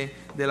creyente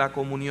de la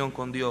comunión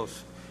con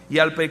Dios. Y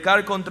al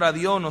pecar contra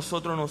Dios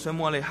nosotros nos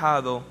hemos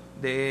alejado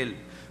de Él.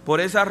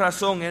 Por esa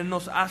razón Él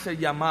nos hace el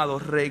llamado,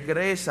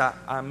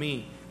 regresa a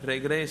mí,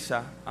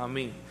 regresa a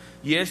mí.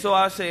 Y eso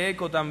hace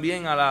eco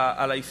también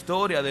a la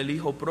historia del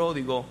hijo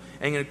pródigo,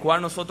 en el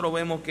cual nosotros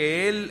vemos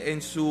que él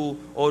en su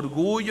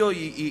orgullo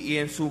y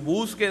en su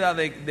búsqueda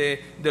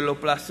de los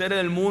placeres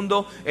del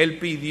mundo, él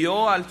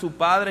pidió a su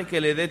padre que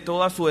le dé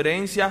toda su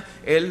herencia,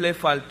 él le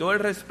faltó el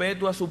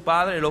respeto a su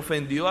padre, le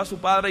ofendió a su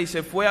padre y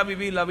se fue a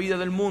vivir la vida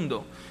del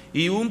mundo.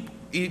 Y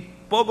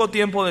poco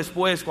tiempo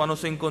después, cuando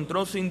se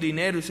encontró sin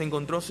dinero y se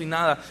encontró sin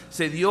nada,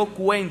 se dio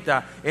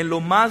cuenta en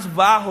lo más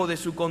bajo de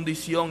su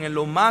condición, en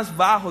lo más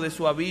bajo de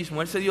su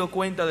abismo. Él se dio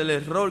cuenta del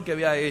error que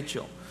había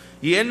hecho.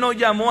 Y él no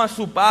llamó a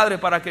su padre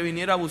para que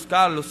viniera a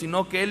buscarlo,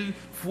 sino que él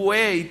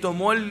fue y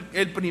tomó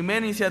el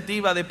primer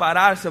iniciativa de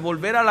pararse,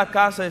 volver a la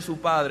casa de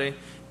su padre,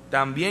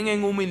 también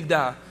en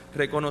humildad,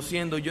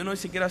 reconociendo: yo no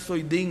siquiera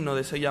soy digno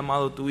de ser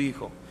llamado tu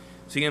hijo.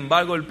 Sin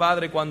embargo, el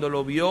padre, cuando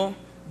lo vio,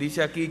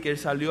 dice aquí que él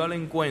salió al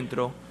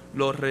encuentro,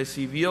 lo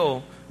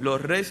recibió, lo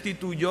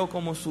restituyó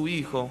como su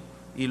hijo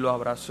y lo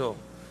abrazó.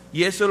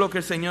 Y eso es lo que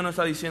el Señor nos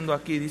está diciendo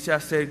aquí. Dice: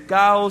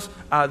 acercaos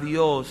a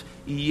Dios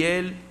y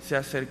Él se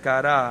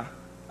acercará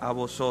a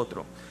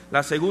vosotros.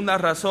 La segunda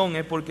razón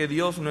es porque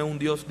Dios no es un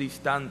Dios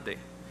distante.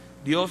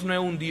 Dios no es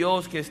un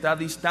Dios que está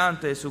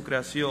distante de su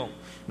creación.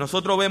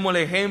 Nosotros vemos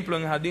el ejemplo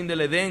en el jardín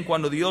del Edén,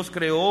 cuando Dios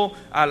creó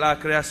a la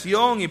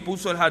creación y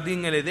puso el jardín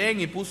en el Edén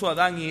y puso a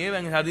Adán y Eva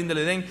en el jardín del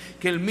Edén,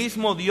 que el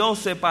mismo Dios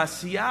se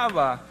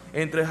paseaba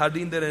entre el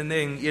jardín del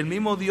Edén y el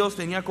mismo Dios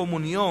tenía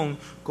comunión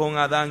con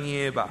Adán y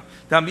Eva.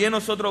 También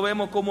nosotros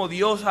vemos cómo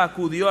Dios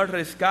acudió al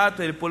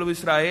rescate del pueblo de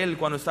Israel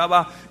cuando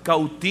estaba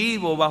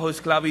cautivo bajo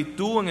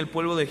esclavitud en el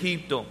pueblo de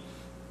Egipto.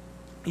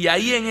 Y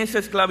ahí en esa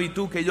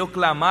esclavitud que ellos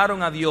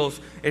clamaron a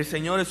Dios, el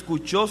Señor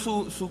escuchó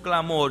su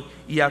clamor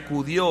y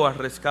acudió al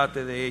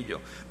rescate de ellos.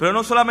 Pero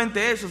no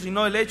solamente eso,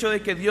 sino el hecho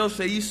de que Dios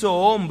se hizo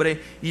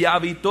hombre y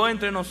habitó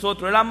entre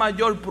nosotros. Es la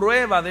mayor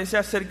prueba de ese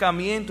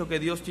acercamiento que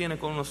Dios tiene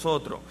con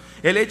nosotros.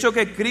 El hecho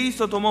que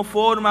Cristo tomó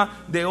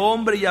forma de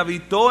hombre y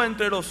habitó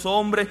entre los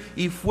hombres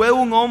y fue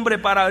un hombre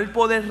para Él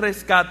poder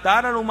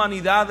rescatar a la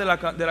humanidad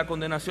de la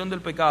condenación del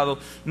pecado,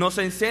 nos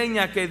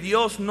enseña que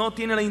Dios no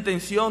tiene la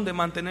intención de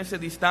mantenerse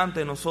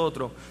distante de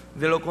nosotros.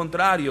 De lo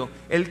contrario,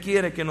 Él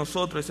quiere que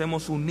nosotros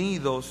estemos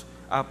unidos,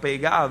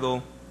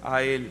 apegados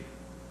a Él.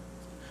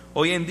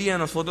 Hoy en día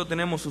nosotros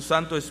tenemos su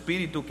Santo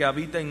Espíritu que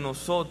habita en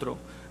nosotros,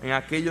 en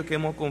aquellos que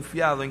hemos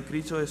confiado en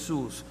Cristo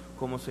Jesús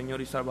como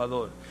Señor y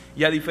Salvador.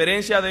 Y a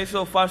diferencia de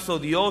esos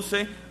falsos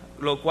dioses,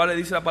 lo cual le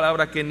dice la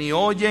palabra que ni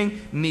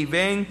oyen ni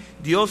ven,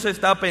 Dios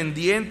está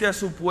pendiente a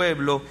su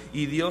pueblo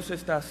y Dios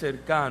está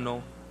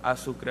cercano a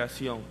su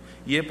creación.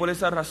 Y es por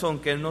esa razón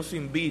que Él nos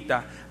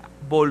invita: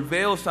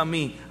 volveos a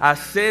mí,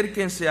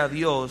 acérquense a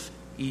Dios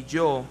y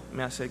yo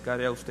me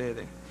acercaré a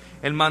ustedes.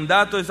 El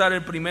mandato es dar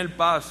el primer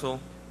paso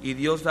y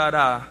Dios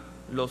dará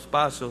los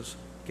pasos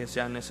que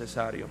sean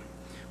necesarios.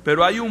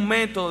 Pero hay un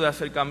método de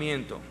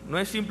acercamiento. No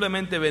es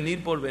simplemente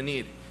venir por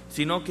venir,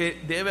 sino que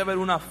debe haber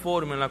una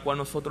forma en la cual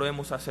nosotros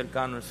debemos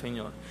acercarnos al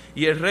Señor.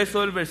 Y el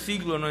resto del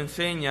versículo nos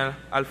enseña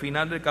al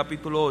final del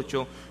capítulo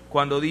 8,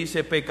 cuando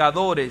dice: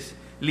 pecadores,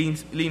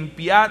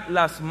 limpiad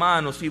las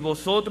manos, y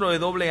vosotros de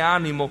doble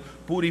ánimo,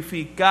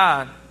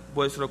 purificad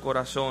vuestros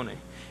corazones.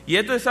 Y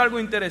esto es algo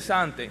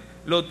interesante.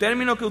 Los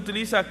términos que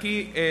utiliza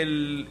aquí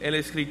el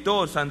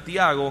escritor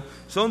Santiago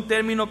son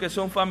términos que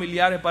son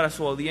familiares para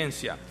su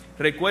audiencia.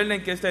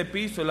 Recuerden que esta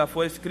epístola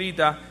fue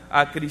escrita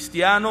a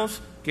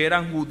cristianos que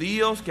eran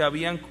judíos, que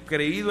habían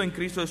creído en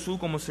Cristo Jesús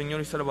como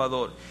Señor y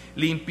Salvador.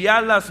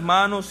 Limpiar las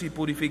manos y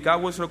purificar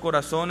vuestros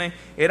corazones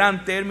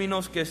eran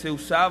términos que se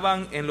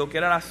usaban en lo que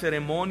era la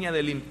ceremonia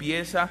de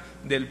limpieza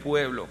del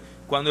pueblo.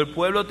 Cuando el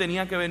pueblo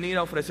tenía que venir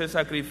a ofrecer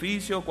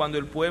sacrificio, cuando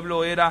el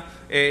pueblo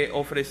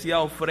ofrecía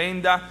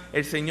ofrenda,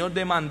 el Señor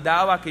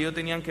demandaba que ellos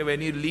tenían que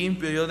venir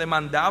limpios, ellos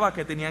demandaba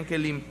que tenían que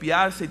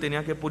limpiarse y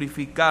tenían que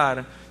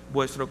purificar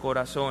vuestros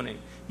corazones.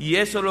 Y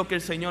eso es lo que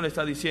el Señor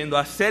está diciendo: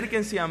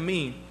 acérquense a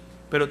mí,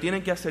 pero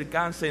tienen que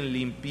acercarse en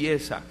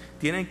limpieza,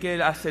 tienen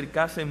que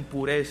acercarse en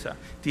pureza,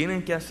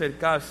 tienen que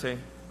acercarse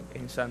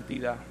en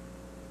santidad.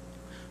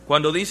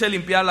 Cuando dice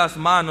limpiar las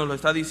manos, lo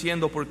está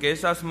diciendo porque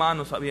esas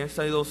manos habían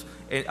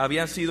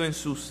sido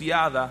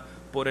ensuciadas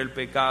por el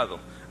pecado,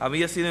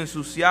 había sido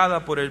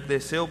ensuciada por el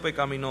deseo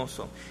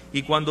pecaminoso.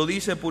 Y cuando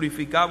dice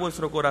purificar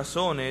vuestros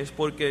corazones, es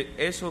porque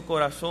esos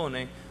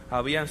corazones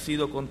habían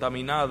sido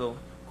contaminados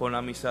con la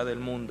amistad del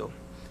mundo.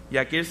 Y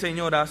aquí el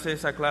Señor hace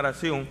esa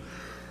aclaración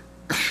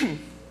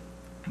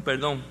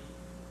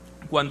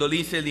cuando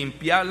dice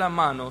limpiar las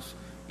manos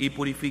y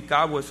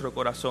purificar vuestros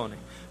corazones.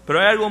 Pero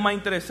hay algo más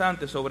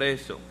interesante sobre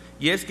eso,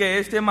 y es que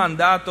este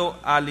mandato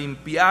a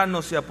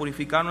limpiarnos y a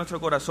purificar nuestros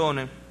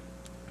corazones,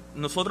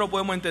 nosotros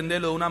podemos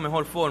entenderlo de una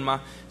mejor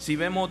forma si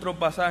vemos otro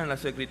pasaje en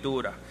las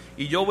Escrituras.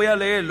 Y yo voy a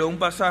leerlo, un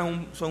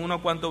pasaje, son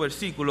unos cuantos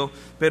versículos,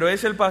 pero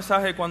es el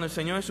pasaje cuando el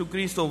Señor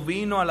Jesucristo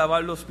vino a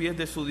lavar los pies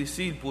de sus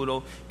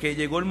discípulos, que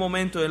llegó el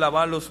momento de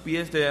lavar los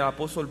pies del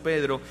apóstol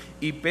Pedro,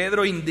 y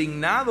Pedro,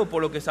 indignado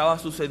por lo que estaba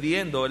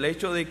sucediendo, el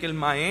hecho de que el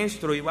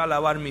maestro iba a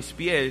lavar mis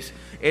pies,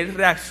 él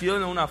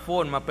reacciona de una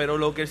forma, pero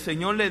lo que el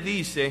Señor le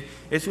dice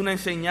es una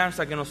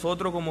enseñanza que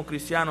nosotros como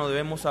cristianos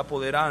debemos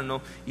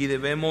apoderarnos y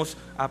debemos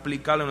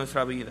aplicarlo en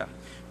nuestra vida.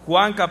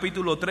 Juan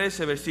capítulo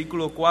 13,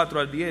 versículo 4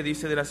 al 10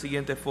 dice de la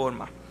siguiente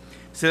forma: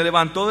 se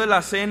levantó de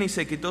la cena y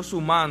se quitó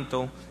su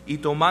manto, y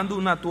tomando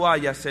una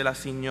toalla se la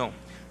ciñó.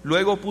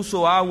 Luego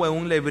puso agua en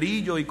un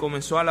lebrillo y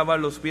comenzó a lavar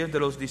los pies de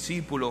los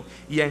discípulos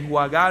y a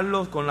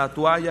enjuagarlos con la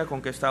toalla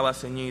con que estaba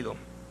ceñido.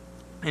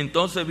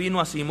 Entonces vino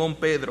a Simón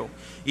Pedro,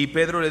 y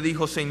Pedro le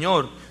dijo: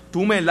 Señor,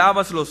 ¿tú me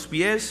lavas los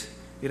pies?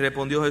 Y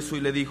respondió Jesús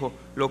y le dijo: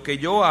 lo que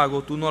yo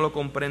hago tú no lo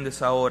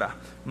comprendes ahora,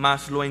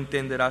 mas lo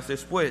entenderás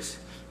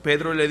después.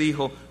 Pedro le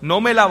dijo: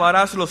 no me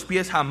lavarás los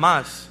pies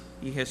jamás.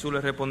 Y Jesús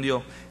le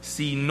respondió: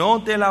 si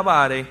no te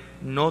lavare,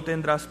 no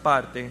tendrás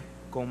parte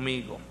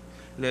conmigo.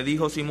 Le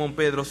dijo Simón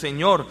Pedro: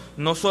 Señor,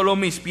 no solo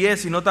mis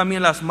pies, sino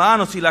también las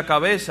manos y la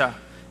cabeza.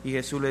 Y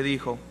Jesús le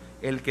dijo: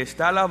 el que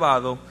está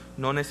lavado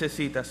no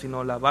necesita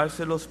sino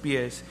lavarse los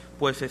pies,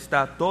 pues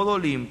está todo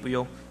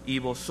limpio, y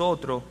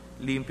vosotros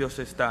limpios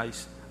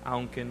estáis,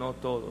 aunque no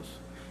todos.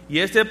 Y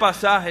este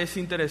pasaje es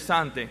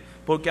interesante,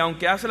 porque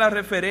aunque hace la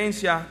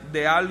referencia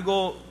de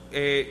algo,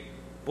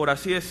 por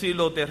así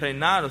decirlo,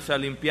 terrenal, o sea,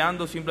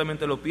 limpiando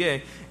simplemente los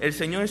pies, el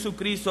Señor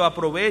Jesucristo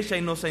aprovecha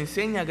y nos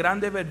enseña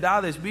grandes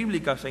verdades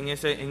bíblicas en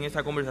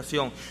esa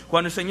conversación.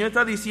 Cuando el Señor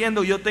está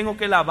diciendo: yo tengo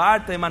que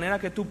lavarte de manera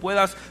que tú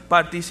puedas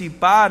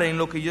participar en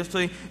lo que yo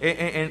estoy,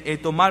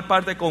 tomar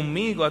parte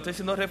conmigo, está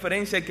haciendo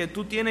referencia a que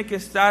tú tienes que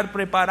estar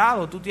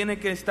preparado, tú tienes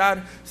que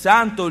estar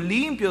santo,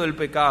 limpio del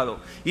pecado.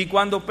 Y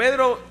cuando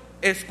Pedro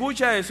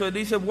escucha eso, él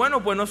dice: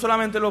 bueno, pues no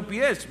solamente los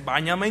pies,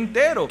 báñame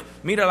entero.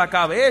 Mira, la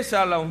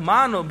cabeza, las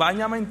manos,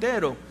 báñame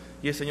entero.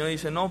 Y el Señor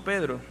dice: no,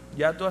 Pedro,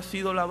 ya tú has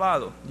sido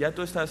lavado, ya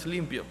tú estás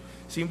limpio.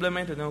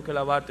 Simplemente tengo que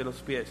lavarte los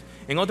pies.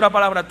 En otra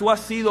palabra, tú has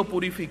sido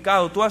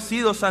purificado, tú has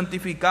sido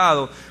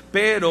santificado,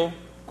 pero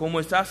como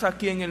estás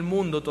aquí en el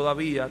mundo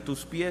todavía,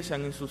 tus pies se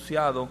han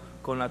ensuciado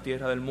con la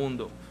tierra del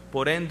mundo.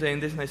 Por ende,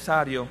 es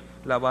necesario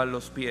lavar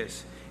los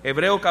pies.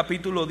 Hebreos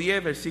capítulo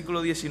 10,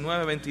 versículo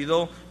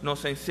 19-22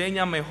 nos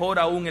enseña mejor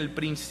aún el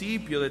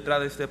principio detrás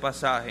de este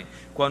pasaje.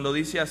 Cuando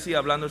dice así,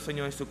 hablando el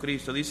Señor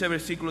Jesucristo, dice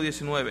versículo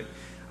 19: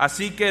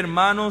 así que,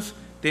 hermanos,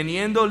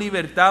 teniendo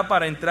libertad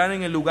para entrar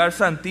en el lugar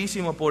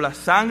santísimo por la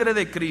sangre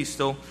de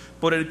Cristo,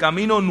 por el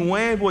camino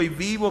nuevo y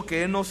vivo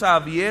que Él nos ha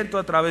abierto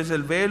a través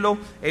del velo,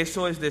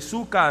 eso es de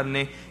su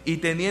carne, y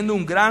teniendo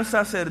un gran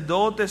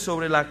sacerdote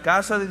sobre la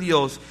casa de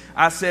Dios,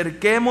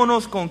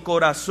 acerquémonos con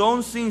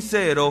corazón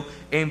sincero,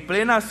 en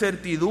plena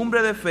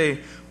certidumbre de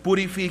fe,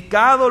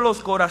 purificados los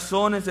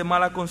corazones de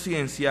mala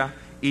conciencia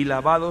y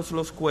lavados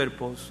los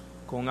cuerpos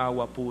con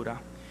agua pura.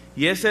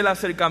 Y ese es el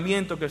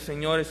acercamiento que el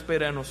Señor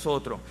espera de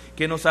nosotros,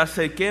 que nos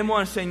acerquemos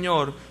al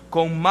Señor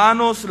con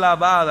manos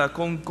lavadas,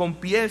 con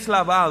pies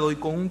lavados y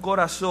con un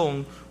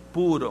corazón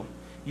puro.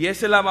 Y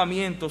ese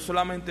lavamiento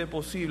solamente es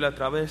posible a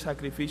través del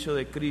sacrificio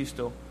de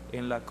Cristo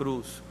en la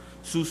cruz.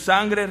 Su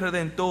sangre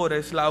redentora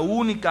es la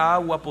única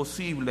agua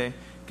posible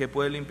que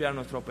puede limpiar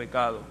nuestro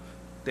pecado.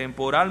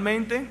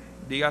 Temporalmente,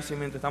 dígase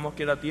mientras estamos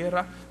aquí en la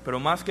tierra, pero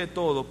más que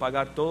todo,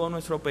 pagar todo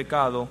nuestro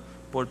pecado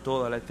por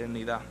toda la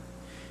eternidad.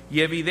 Y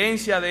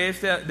evidencia de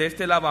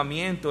este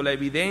lavamiento, la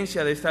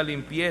evidencia de esta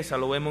limpieza,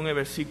 lo vemos en el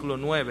versículo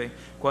 9,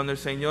 cuando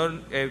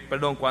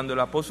cuando el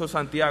apóstol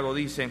Santiago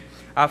dice: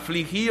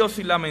 afligíos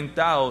y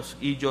lamentaos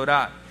y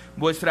llorad,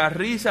 vuestra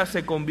risa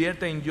se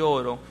convierte en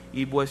lloro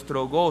y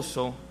vuestro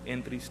gozo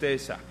en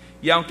tristeza.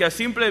 Y aunque a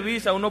simple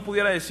vista uno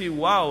pudiera decir: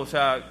 wow, o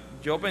sea,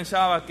 yo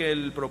pensaba que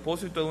el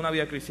propósito de una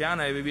vida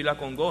cristiana es vivirla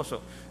con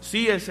gozo.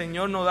 Sí, el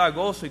Señor nos da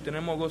gozo y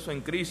tenemos gozo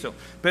en Cristo.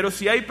 Pero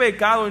si hay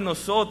pecado en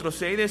nosotros,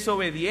 si hay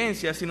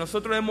desobediencia, si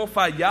nosotros hemos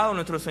fallado a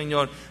nuestro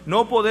Señor,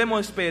 no podemos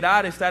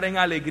esperar estar en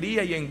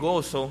alegría y en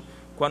gozo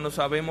cuando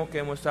sabemos que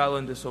hemos estado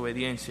en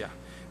desobediencia.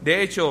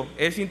 De hecho,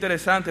 es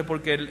interesante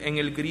porque en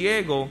el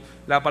griego,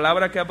 la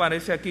palabra que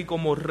aparece aquí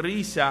como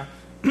risa,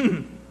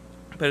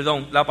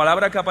 la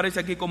palabra que aparece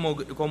aquí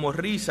como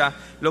risa,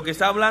 lo que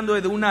está hablando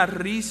es de una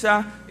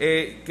risa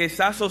que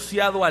está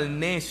asociado al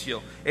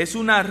necio. Es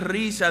una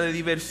risa de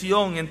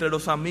diversión entre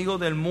los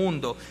amigos del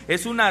mundo.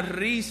 Es una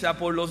risa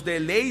por los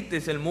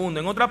deleites del mundo.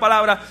 En otra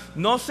palabra,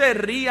 no se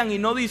rían y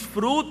no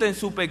disfruten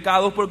su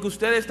pecado porque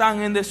ustedes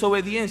están en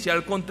desobediencia.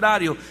 Al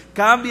contrario,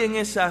 cambien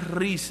esa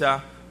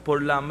risa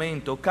por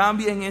lamento,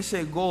 cambien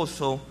ese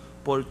gozo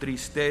por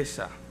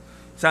tristeza.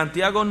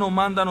 Santiago nos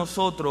manda a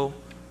nosotros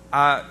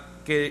a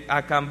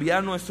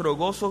cambiar nuestro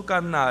gozo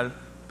carnal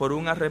por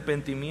un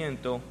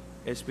arrepentimiento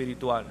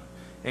espiritual.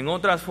 En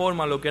otras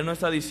formas, lo que él nos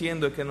está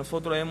diciendo es que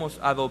nosotros debemos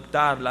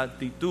adoptar la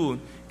actitud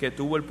que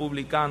tuvo el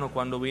publicano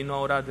cuando vino a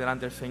orar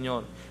delante del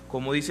Señor.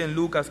 Como dice en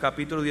Lucas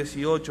capítulo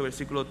 18,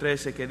 versículo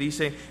 13, que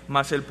dice: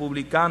 mas el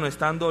publicano,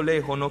 estando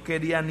lejos, no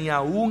quería ni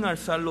aún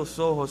alzar los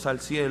ojos al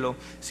cielo,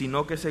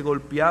 sino que se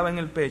golpeaba en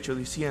el pecho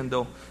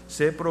diciendo: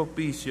 sé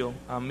propicio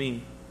a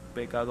mí,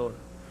 pecador.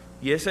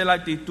 Y esa es la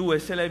actitud,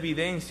 esa es la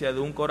evidencia de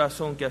un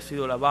corazón que ha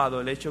sido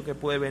lavado. El hecho que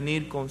puede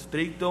venir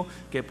constricto,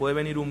 que puede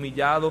venir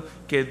humillado,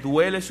 que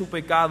duele su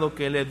pecado,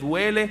 que le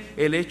duele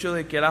el hecho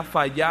de que él ha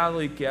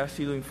fallado y que ha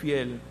sido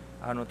infiel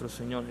a nuestro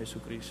Señor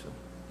Jesucristo.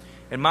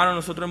 Hermanos,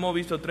 nosotros hemos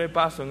visto 3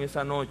 pasos en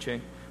esta noche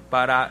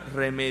para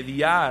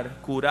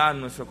remediar, curar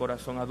nuestro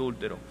corazón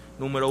adúltero.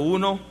 Número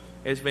 1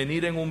 es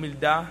venir en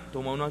humildad,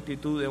 tomar una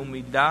actitud de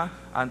humildad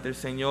ante el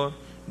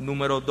Señor.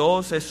 Número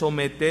 2 es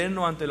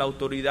someternos ante la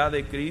autoridad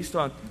de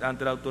Cristo,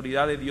 ante la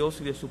autoridad de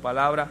Dios y de su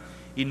palabra.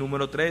 Y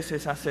número 3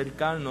 es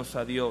acercarnos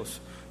a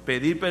Dios,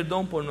 pedir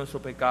perdón por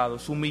nuestros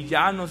pecados,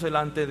 humillarnos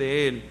delante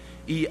de Él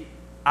y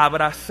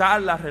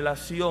abrazar la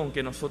relación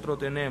que nosotros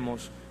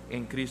tenemos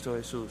en Cristo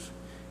Jesús.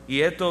 Y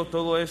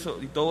todo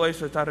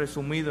eso está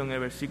resumido en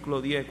el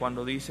versículo 10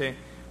 cuando dice: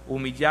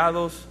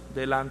 humillados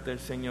delante del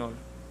Señor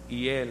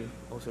y Él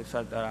os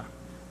exaltará.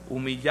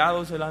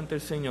 Humillados delante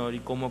del Señor y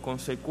como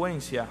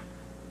consecuencia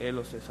Él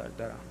os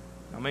exaltará.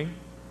 Amén.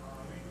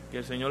 Que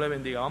el Señor le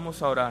bendiga.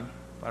 Vamos a orar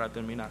para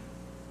terminar.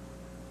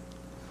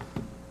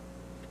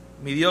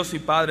 Mi Dios y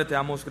Padre, te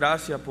damos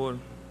gracias por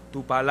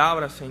tu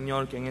palabra,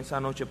 Señor, que en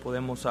esa noche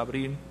podemos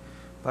abrir.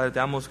 Padre, te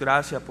damos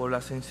gracias por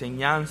las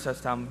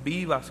enseñanzas tan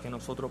vivas que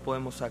nosotros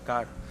podemos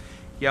sacar.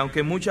 Y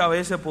aunque muchas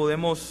veces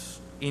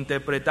podemos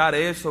interpretar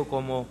eso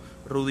como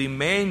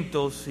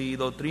rudimentos y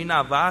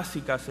doctrina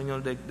básica,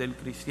 Señor, del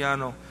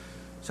cristiano,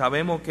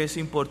 sabemos que es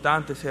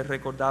importante ser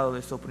recordado de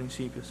estos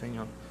principios,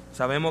 Señor.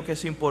 Sabemos que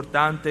es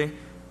importante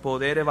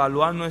poder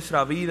evaluar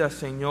nuestra vida,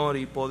 Señor,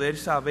 y poder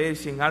saber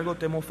si en algo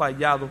te hemos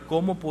fallado,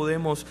 cómo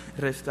podemos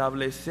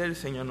restablecer,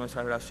 Señor,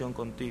 nuestra relación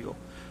contigo.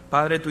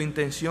 Padre, tu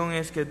intención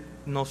es que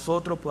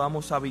nosotros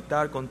podamos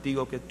habitar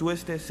contigo, que tú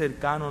estés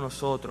cercano a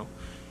nosotros.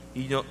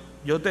 Y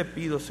yo te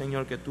pido,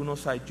 Señor, que tú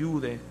nos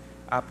ayudes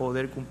a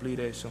poder cumplir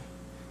eso.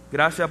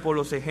 Gracias por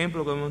los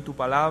ejemplos que vemos en tu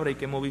palabra y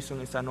que hemos visto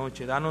en esta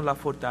noche. Danos la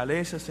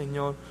fortaleza,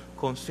 Señor,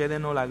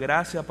 concédenos la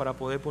gracia para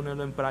poder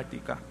ponerlo en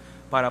práctica,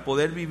 para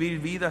poder vivir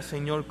vidas,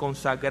 Señor,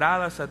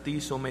 consagradas a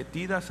ti,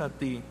 sometidas a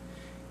ti,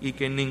 y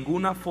que en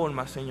ninguna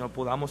forma, Señor,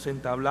 podamos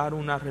entablar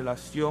una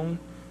relación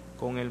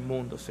con el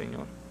mundo,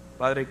 Señor.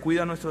 Padre,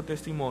 cuida nuestro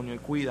testimonio y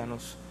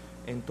cuídanos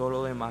en todo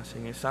lo demás.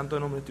 En el santo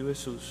nombre de tu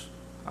Jesús.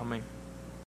 Amén.